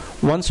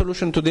 One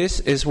solution to this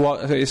is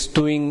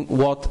doing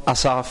what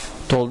Asaf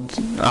told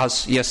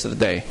us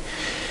yesterday.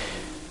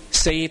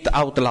 Say it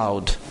out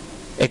loud.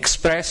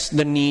 Express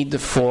the need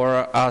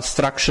for a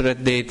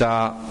structured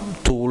data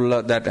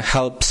tool that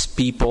helps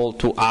people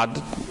to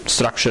add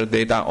structured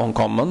data on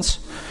Commons,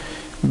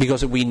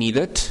 because we need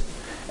it,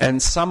 and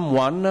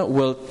someone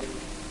will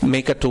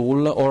make a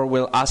tool or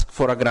will ask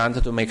for a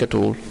grant to make a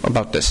tool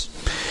about this.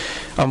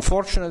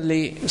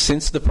 Unfortunately,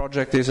 since the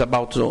project is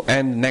about to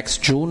end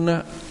next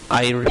June,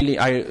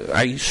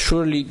 I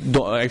surely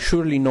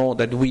know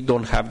that we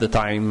don't have the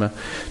time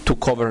to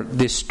cover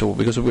this too,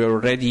 because we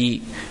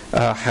already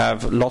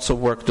have lots of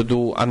work to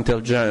do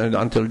until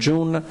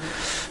June,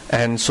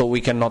 and so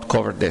we cannot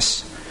cover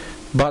this.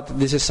 But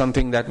this is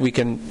something that we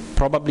can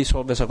probably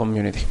solve as a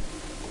community.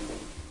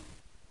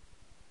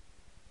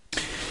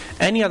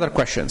 Any other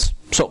questions?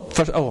 So,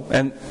 first,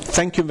 and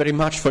thank you very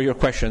much for your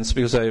questions,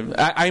 because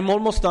I'm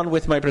almost done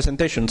with my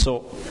presentation,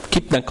 so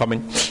keep them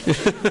coming.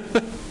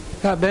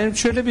 Ya benim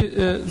şöyle bir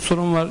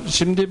sorun var.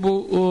 Şimdi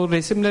bu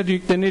resimler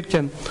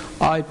yüklenirken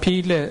IP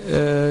ile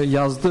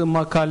yazdığı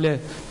makale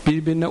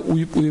birbirine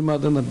uyup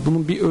uymadığını,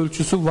 bunun bir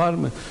ölçüsü var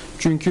mı?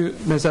 Çünkü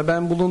mesela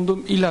ben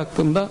bulunduğum il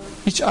hakkında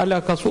hiç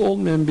alakası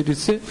olmayan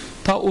birisi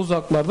ta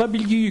uzaklarda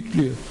bilgi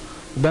yüklüyor.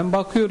 Ben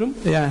bakıyorum,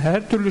 yani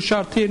her türlü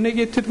şartı yerine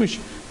getirmiş,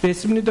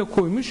 resmini de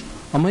koymuş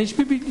ama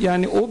hiçbir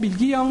yani o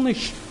bilgi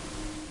yanlış.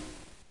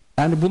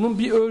 Yani bunun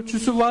bir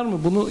ölçüsü var mı?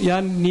 Bunu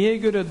yani niye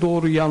göre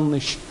doğru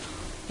yanlış?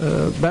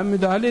 Ben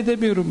müdahale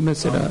edemiyorum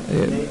mesela.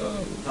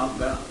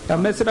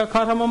 Yani mesela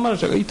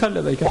Kahramanmaraş'a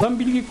İtalya'daki adam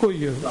bilgi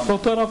koyuyor,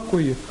 fotoğraf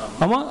koyuyor.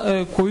 Ama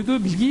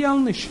koyduğu bilgi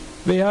yanlış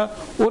veya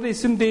o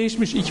resim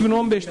değişmiş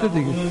 2015'te de.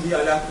 Bunun bir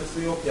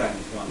alakası yok yani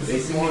şu an.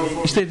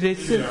 Resimle İşte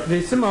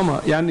resim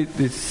ama yani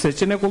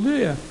seçenek oluyor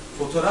ya.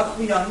 fotoğraf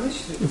mı yanlış?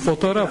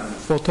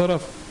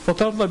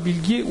 Fotoğrafla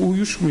bilgi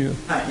uyuşmuyor.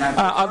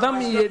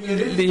 Adam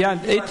yani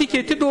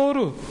etiketi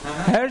doğru.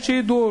 Her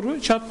şey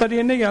doğru. Şartlar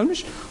yerine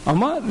gelmiş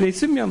ama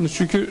resim yanlış.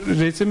 Çünkü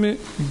resmi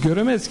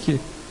göremez ki.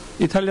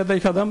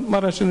 İtalya'daki adam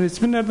Maraş'ın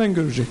resmini nereden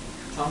görecek?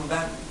 Tam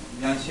ben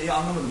yani şeyi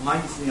anlamadım.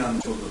 Hangisinin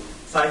yanlış oldu?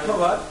 Sayfa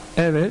var.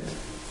 Evet.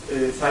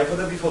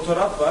 Sayfada bir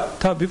fotoğraf var.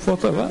 Tabii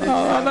fotoğraf.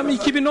 Adam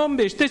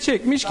 2015'te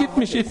çekmiş,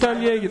 gitmiş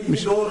İtalya'ya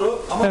gitmiş.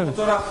 Doğru ama Evet.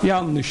 fotoğraf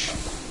Yanlış.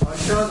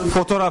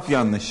 fotoğraf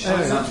yanlış.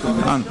 Evet.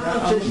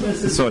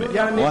 Sorry.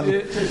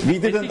 Yani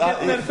We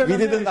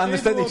didn't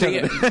understand each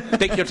other.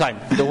 Take your time.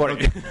 Don't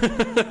worry.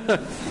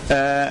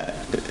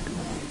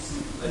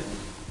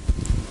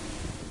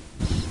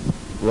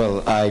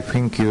 Well, I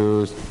think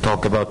you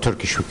talk about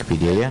Turkish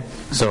Wikipedia, yeah?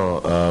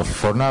 So,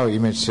 for now,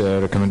 image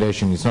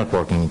recommendation is not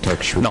working in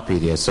Turkish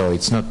Wikipedia, so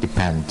it's not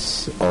depend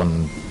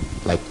on,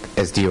 like,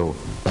 SDO,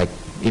 like,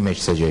 image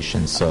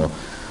suggestions. So,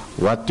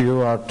 what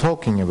you are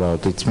talking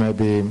about, it's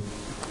maybe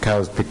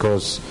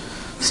because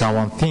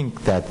someone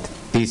think that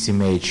this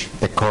image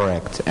is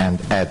correct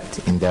and add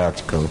in the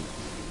article,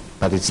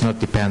 but it's not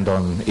depend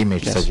on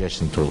image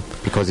suggestion tool,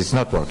 because it's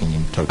not working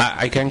in Turkish.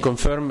 I can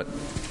confirm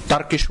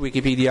Turkish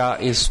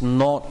Wikipedia is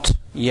not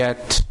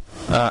yet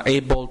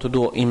able to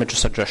do image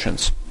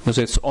suggestions because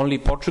it's only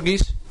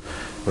Portuguese,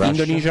 Russian.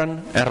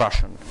 Indonesian, and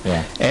Russian,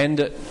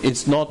 and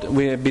it's not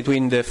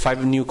between the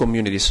 5 new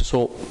communities.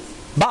 So,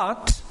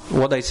 but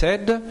what I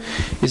said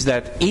is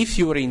that if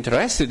you are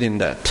interested in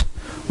that,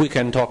 we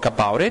can talk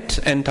about it,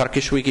 and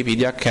Turkish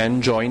Wikipedia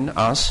can join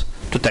us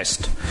to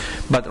test.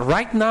 But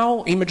right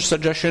now, image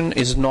suggestion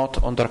is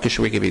not on Turkish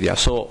Wikipedia.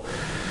 So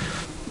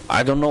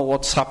I don't know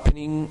what's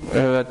happening.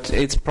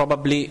 It's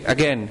probably,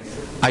 again,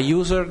 a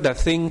user that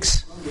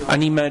thinks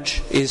an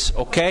image is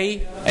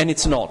okay and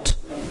it's not.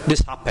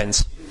 This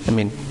happens. I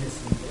mean,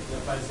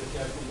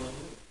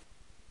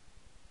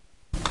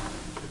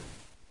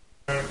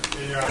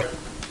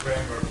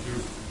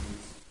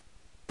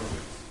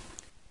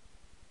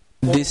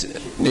 this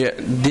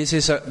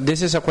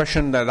is a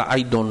question that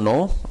I don't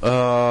know.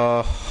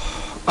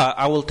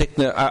 I will take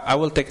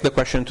the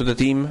question to the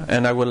team,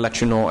 and I will let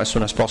you know as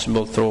soon as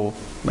possible through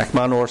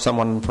McMahon or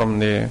someone from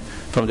the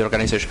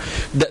organization.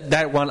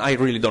 That one I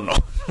really don't know.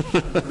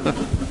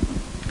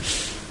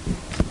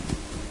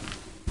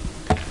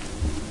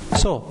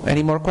 So,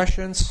 any more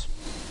questions,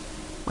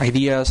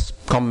 ideas,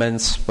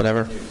 comments,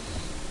 whatever?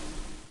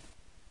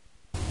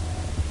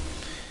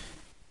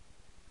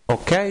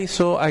 Okay,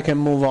 so I can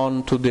move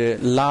on to the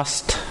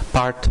last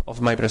part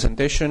of my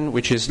presentation,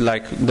 which is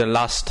like the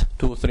last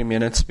 2-3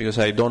 minutes, because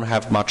I don't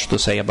have much to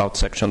say about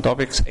section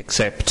topics,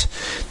 except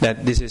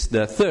that this is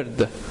the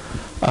third,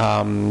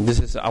 this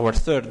is our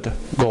third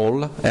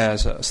goal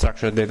as a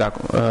structured data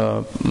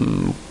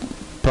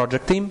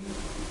project team.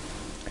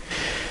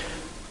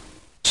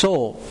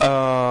 So,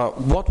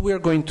 what we are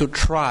going to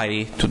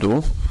try to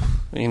do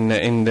in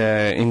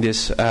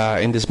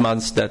this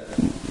months that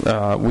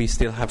we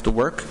still have to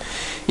work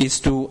is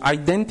to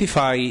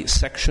identify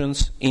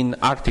sections in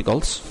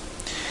articles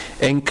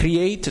and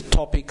create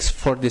topics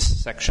for these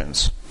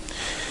sections.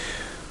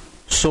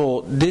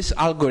 So this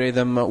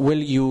algorithm will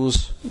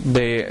use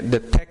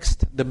the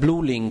text, the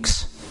blue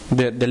links,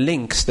 the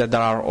links that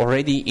are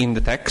already in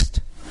the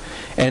text,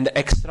 and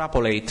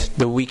extrapolate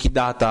the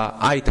Wikidata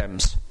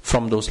items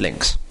from those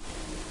links.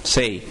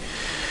 Say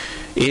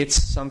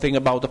it's something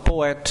about a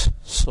poet,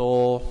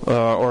 so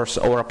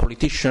or a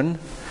politician,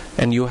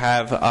 and you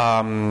have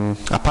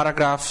a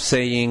paragraph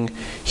saying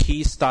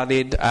he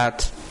studied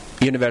at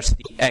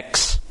University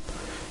X.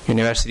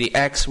 University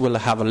X will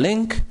have a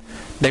link.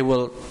 They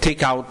will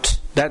take out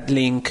that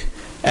link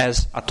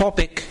as a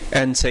topic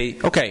and say,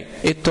 okay,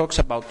 it talks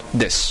about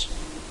this.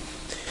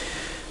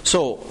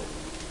 So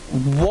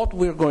what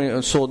we're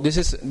going, so this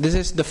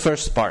is the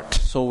first part.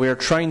 So we're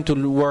trying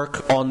to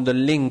work on the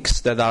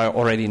links that are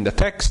already in the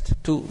text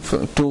to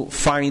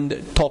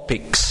find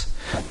topics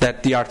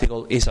that the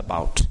article is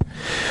about.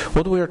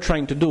 What we are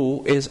trying to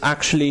do is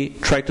actually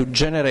try to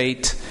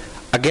generate,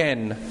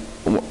 again,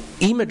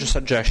 image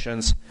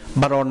suggestions,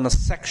 but on a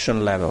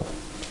section level.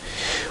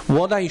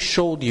 What I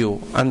showed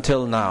you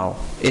until now,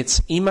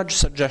 it's image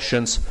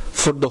suggestions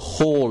for the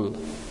whole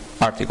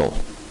article,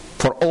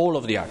 for all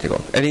of the article,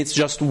 and it's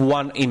just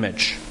one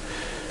image.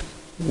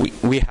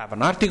 We have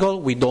an article,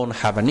 we don't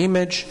have an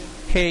image.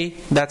 Hey,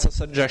 that's a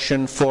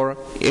suggestion for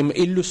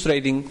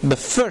illustrating the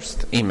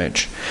first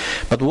image.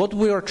 But what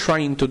we are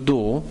trying to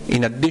do,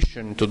 in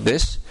addition to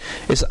this,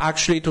 is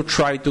actually to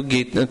try to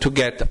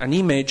get an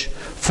image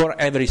for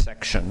every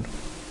section.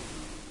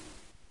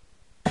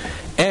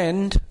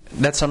 And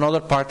that's another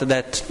part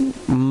that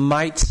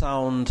might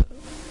sound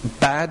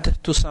bad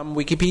to some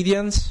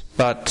Wikipedians,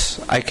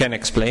 but I can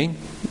explain.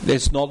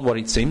 it's not what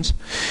it seems.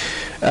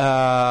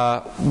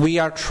 We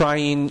are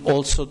trying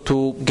also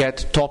to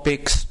get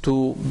topics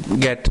to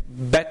get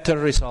better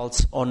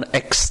results on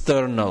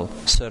external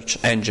search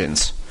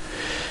engines.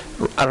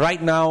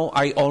 Right now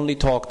I only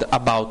talked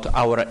about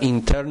our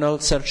internal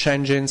search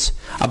engines,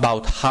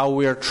 about how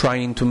we are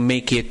trying to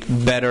make it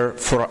better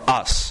for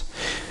us,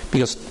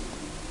 because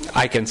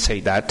I can say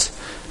that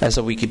as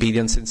a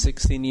Wikipedian since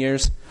 16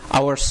 years,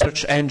 our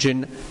search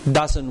engine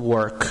doesn't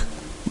work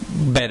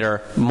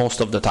better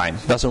most of the time,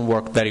 doesn't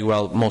work very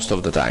well most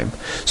of the time.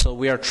 So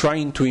we are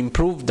trying to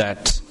improve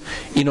that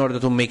in order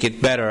to make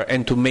it better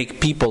and to make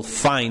people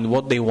find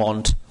what they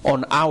want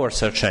on our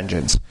search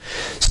engines.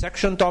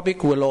 Section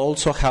topic will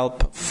also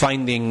help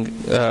finding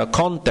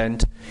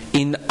content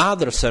in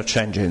other search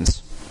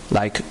engines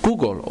like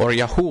Google or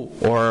Yahoo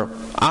or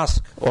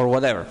Ask or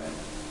whatever.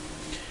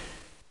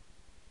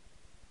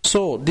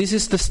 So this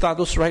is the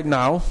status right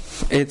now.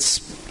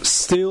 It's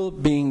still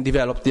being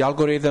developed. The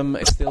algorithm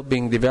is still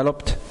being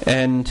developed,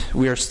 and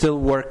we are still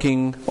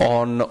working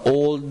on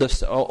all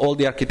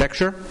the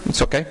architecture.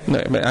 It's okay.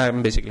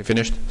 I'm basically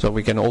finished, so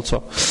we can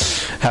also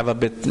have a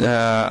bit.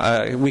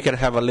 We can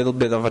have a little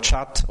bit of a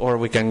chat, or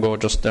we can go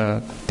just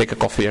take a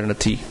coffee and a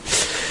tea.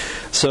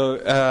 So,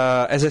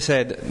 as I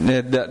said,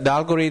 the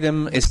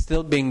algorithm is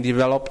still being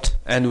developed,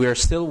 and we are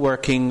still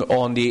working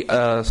on the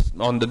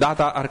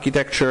data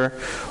architecture,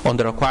 on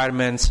the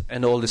requirements,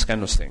 and all these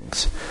kind of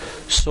things.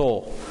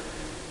 So,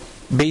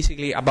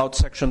 basically, about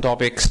section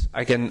topics,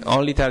 I can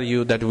only tell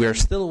you that we are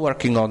still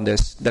working on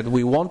this, that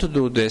we want to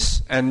do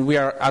this, and we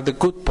are at a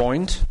good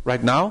point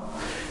right now.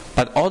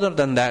 But other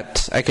than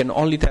that, I can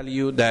only tell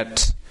you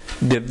that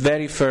the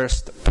very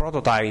first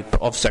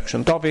prototype of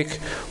section topic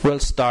will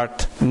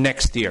start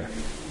next year,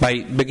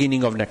 by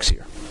beginning of next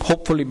year,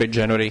 hopefully by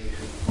January,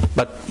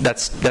 but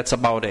that's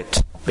about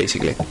it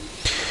basically.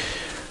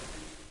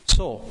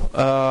 So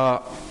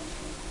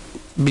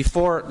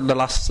before the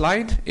last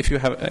slide, if you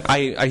have,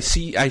 I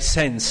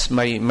sense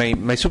my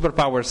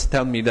superpowers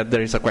tell me that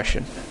there is a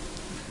question.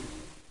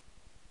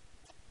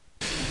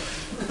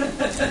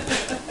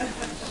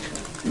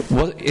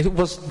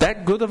 Was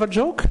that good of a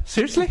joke?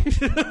 Seriously?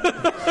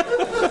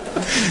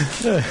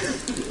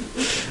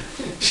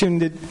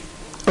 Şimdi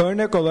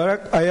örnek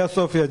olarak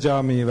Ayasofya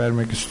Camii'yi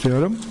vermek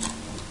istiyorum.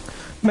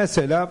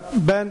 Mesela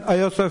ben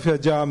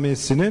Ayasofya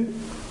Camii'sinin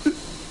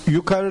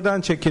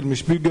yukarıdan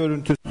çekilmiş bir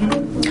görüntüsü.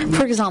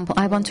 For example,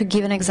 I want to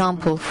give an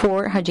example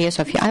for Hagia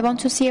Sophia. I want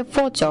to see a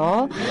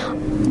photo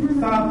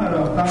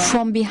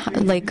from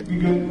behind, like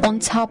on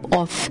top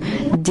of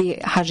the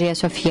Hagia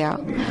Sophia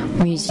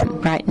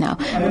museum right now.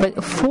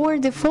 But for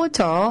the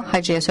photo,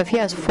 Hagia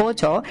Sophia's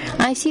photo,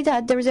 I see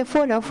that there is a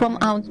photo from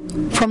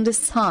the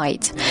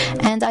side,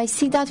 and I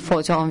see that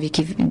photo on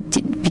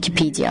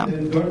Wikipedia.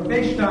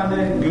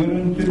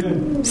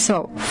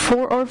 So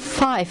 4 or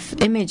 5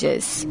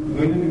 images,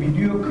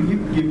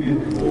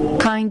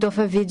 kind of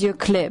a video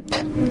clip,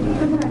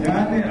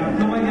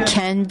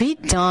 can be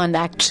done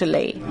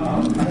actually.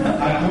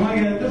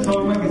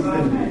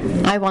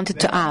 I wanted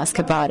to ask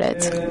about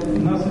it.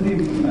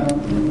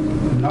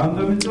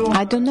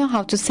 I don't know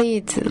how to say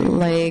it,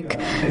 like,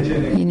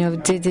 you know,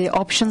 the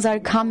options are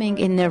coming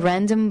in a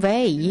random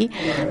way,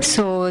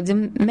 so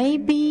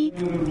maybe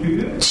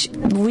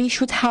we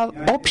should have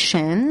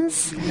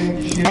options,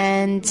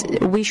 and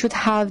we should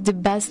have the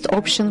best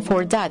option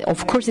for that.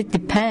 Of course it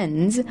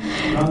depends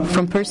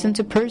from person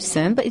to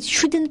person, but it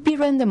shouldn't be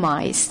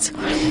randomized.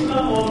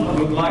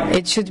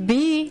 It should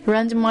be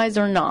randomized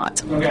or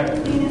not. We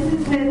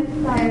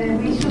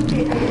should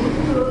be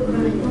able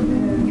to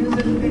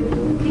user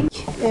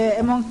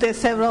among the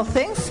several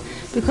things,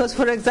 because,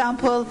 for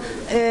example,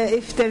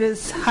 if there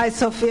is Hagia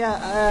Sophia,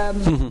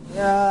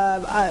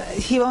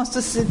 he wants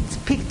to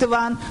pick the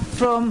one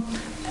from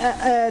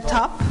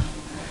top,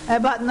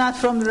 but not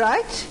from the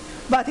right.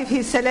 But if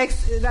he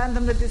selects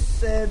randomly, the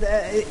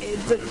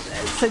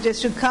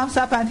suggestion comes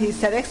up and he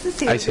selects it,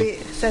 he will be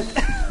set.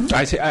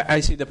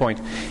 I see the point.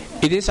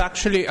 It is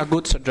actually a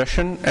good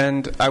suggestion,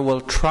 and I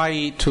will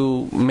try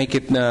to make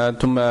it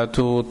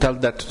to tell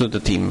that to the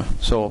team.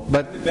 So,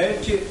 but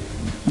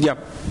yeah,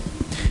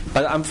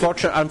 but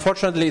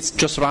unfortunately, it's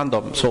just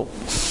random. So,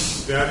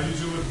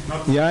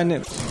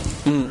 yani.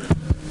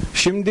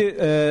 Şimdi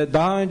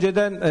daha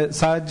önceden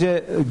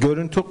sadece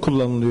görüntü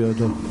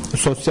kullanılıyordu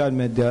sosyal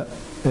medya,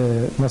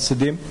 nasıl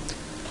diyeyim,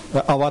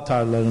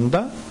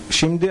 avatarlarında.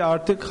 Şimdi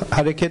artık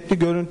hareketli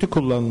görüntü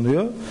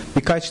kullanılıyor.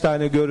 Birkaç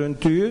tane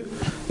görüntüyü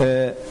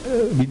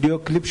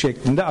video klip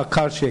şeklinde,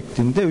 akar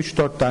şeklinde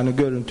 3-4 tane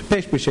görüntü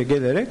peş peşe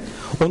gelerek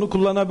onu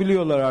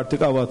kullanabiliyorlar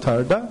artık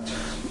avatarda.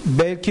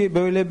 Belki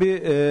böyle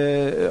bir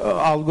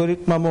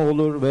algoritma mı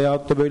olur,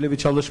 veyahut da böyle bir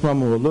çalışma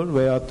mı olur,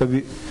 veyahut da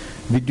bir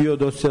video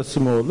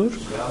dosyası mı olur?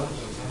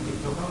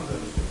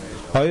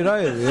 Hayır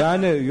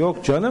yani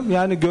yok canım,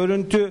 yani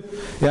görüntü,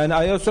 yani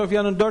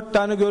Ayasofya'nın 4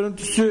 tane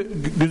görüntüsü,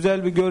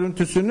 güzel bir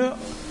görüntüsünü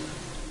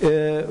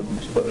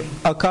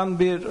akan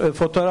bir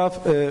fotoğraf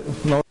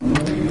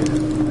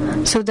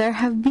So there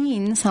have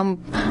been some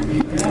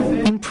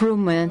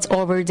improvements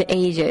over the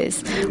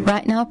ages.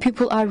 Right now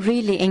people are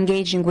really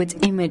engaging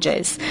with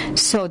images,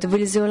 so the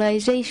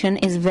visualization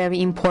is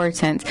very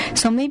important.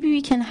 So maybe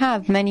we can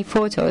have many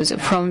photos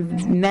from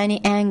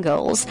many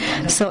angles,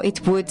 so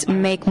it would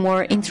make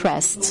more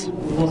interest.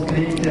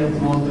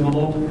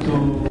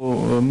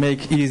 To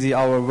make easy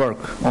our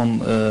work on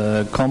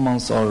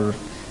Commons or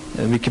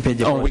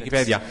Wikipedia on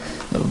projects. Wikipedia.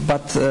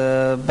 But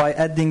by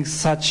adding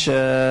such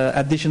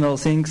additional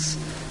things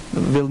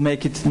will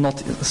make it not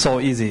so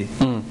easy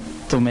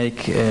to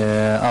make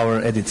our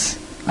edits,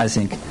 I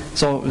think.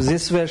 So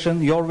this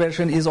version, your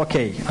version is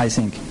okay, I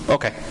think.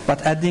 Okay.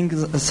 But adding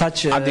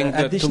such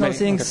additional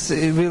things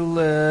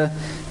will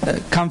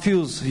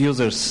confuse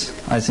users,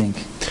 I think.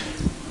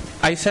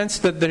 I sense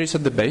that there is a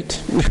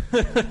debate.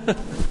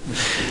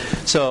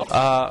 So,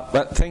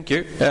 but thank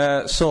you.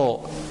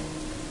 So,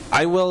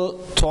 I will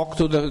talk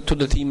to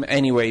the team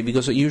anyway,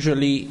 because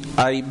usually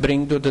I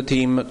bring to the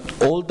team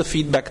all the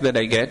feedback that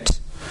I get,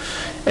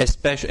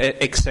 especially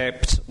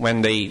except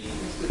when they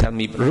tell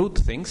me rude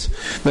things,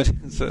 but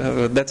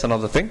that's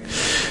another thing.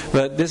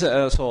 But this,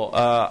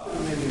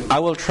 I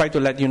will try to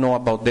let you know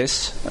about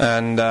this,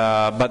 and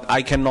but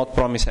I cannot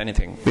promise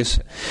anything. Because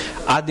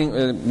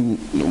adding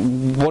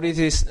what it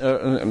is,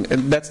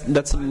 that's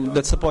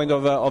the point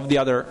of the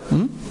other.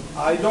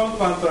 I don't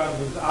want to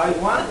answer. I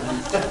want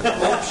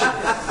option.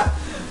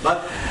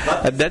 But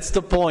that's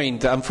the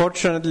point.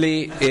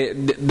 Unfortunately,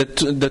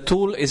 the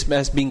tool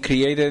has been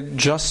created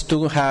just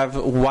to have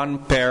one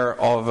pair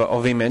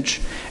of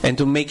image and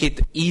to make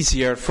it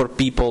easier for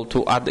people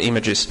to add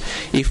images.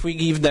 If we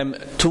give them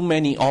too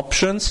many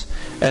options,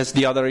 as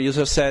the other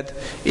user said,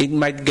 it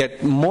might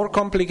get more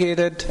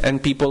complicated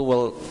and people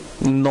will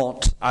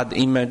not add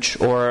image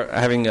or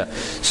having a...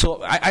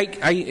 So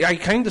I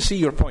kind of see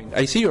your point.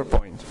 I see your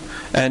point.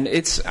 And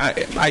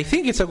I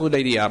think it's a good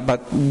idea,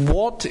 but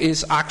what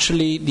is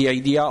actually the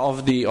idea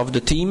of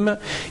the team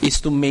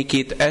is to make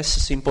it as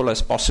simple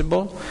as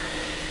possible,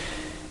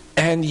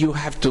 and you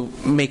have to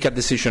make a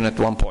decision at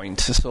one point.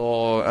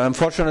 So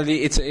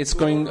unfortunately, it's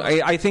going.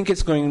 I think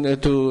it's going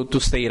to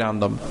stay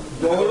random.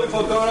 A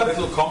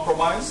little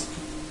compromise.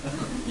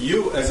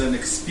 You, as an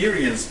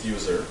experienced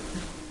user,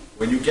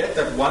 when you get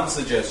that one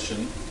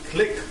suggestion,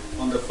 click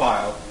on the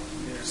file,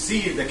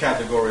 see the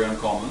category on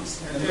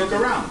Commons, and look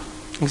around.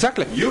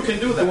 Exactly. You can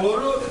do that.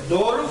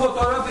 Doğru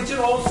fotoğraf için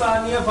 10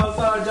 saniye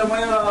fazla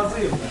harcamaya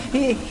razıyım.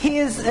 He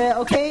is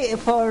okay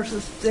for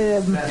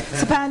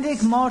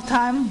spending more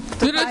time.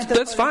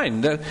 That's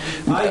fine.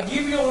 I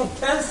give you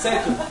 10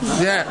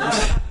 seconds. Yeah.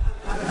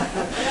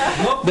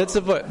 That's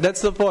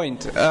the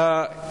point.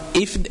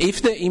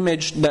 If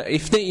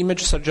the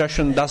image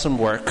suggestion doesn't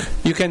work,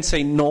 you can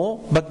say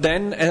no. But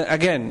then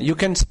again, you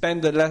can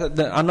spend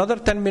another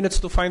 10 minutes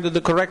to find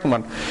the correct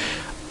one.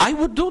 I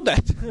would do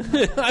that.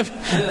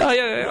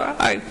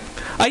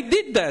 I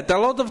did that a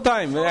lot of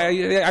time.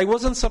 I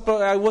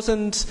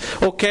wasn't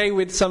okay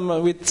with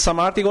some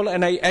article,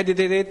 and I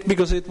edited it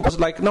because it was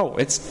like, no,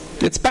 it's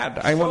bad.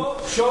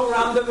 Show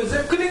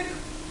randomizer, click,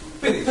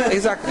 finish.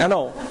 Exactly. I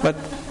know,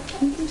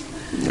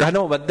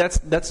 but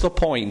that's the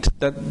point.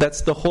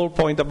 That's the whole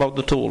point about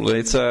the tool.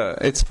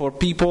 It's for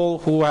people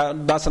who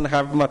doesn't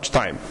have much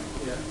time.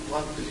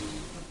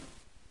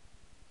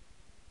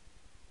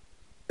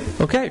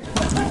 Okay,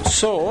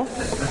 so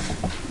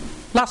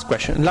last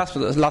question,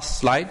 last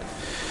slide.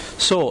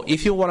 So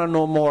if you want to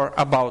know more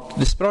about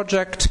this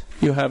project,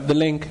 you have the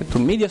link to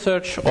Media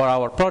Search or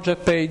our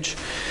project page.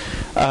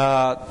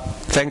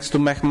 Thanks to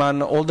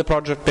Mehman, all the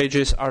project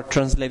pages are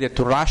translated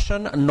to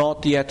Russian,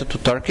 not yet to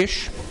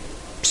Turkish.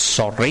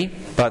 Sorry,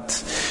 but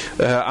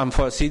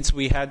since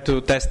we had to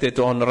test it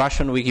on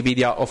Russian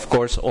Wikipedia, of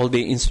course, all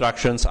the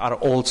instructions are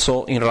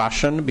also in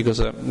Russian because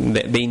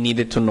they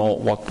needed to know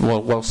what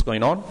was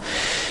going on.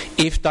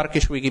 If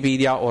Turkish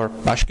Wikipedia or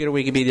Bashkir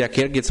Wikipedia,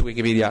 Kyrgyz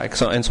Wikipedia,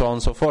 and so on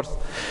and so forth,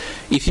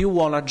 if you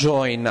want to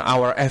join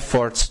our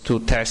efforts to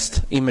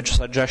test image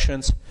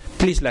suggestions,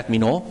 please let me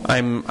know.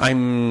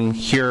 I'm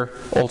here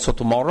also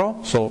tomorrow,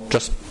 so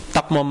just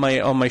tap on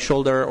my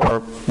shoulder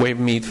or wave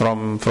me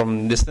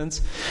from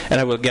distance, and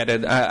I will get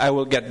it. I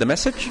will get the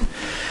message,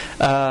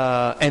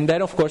 and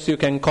then of course you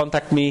can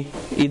contact me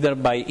either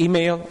by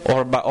email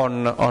or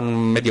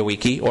on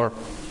MediaWiki or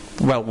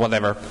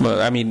whatever.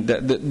 I mean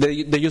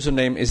the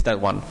username is that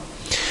one.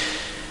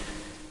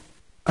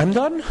 I'm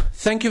done.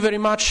 Thank you very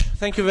much.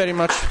 Thank you very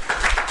much,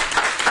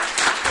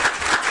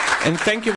 and thank you.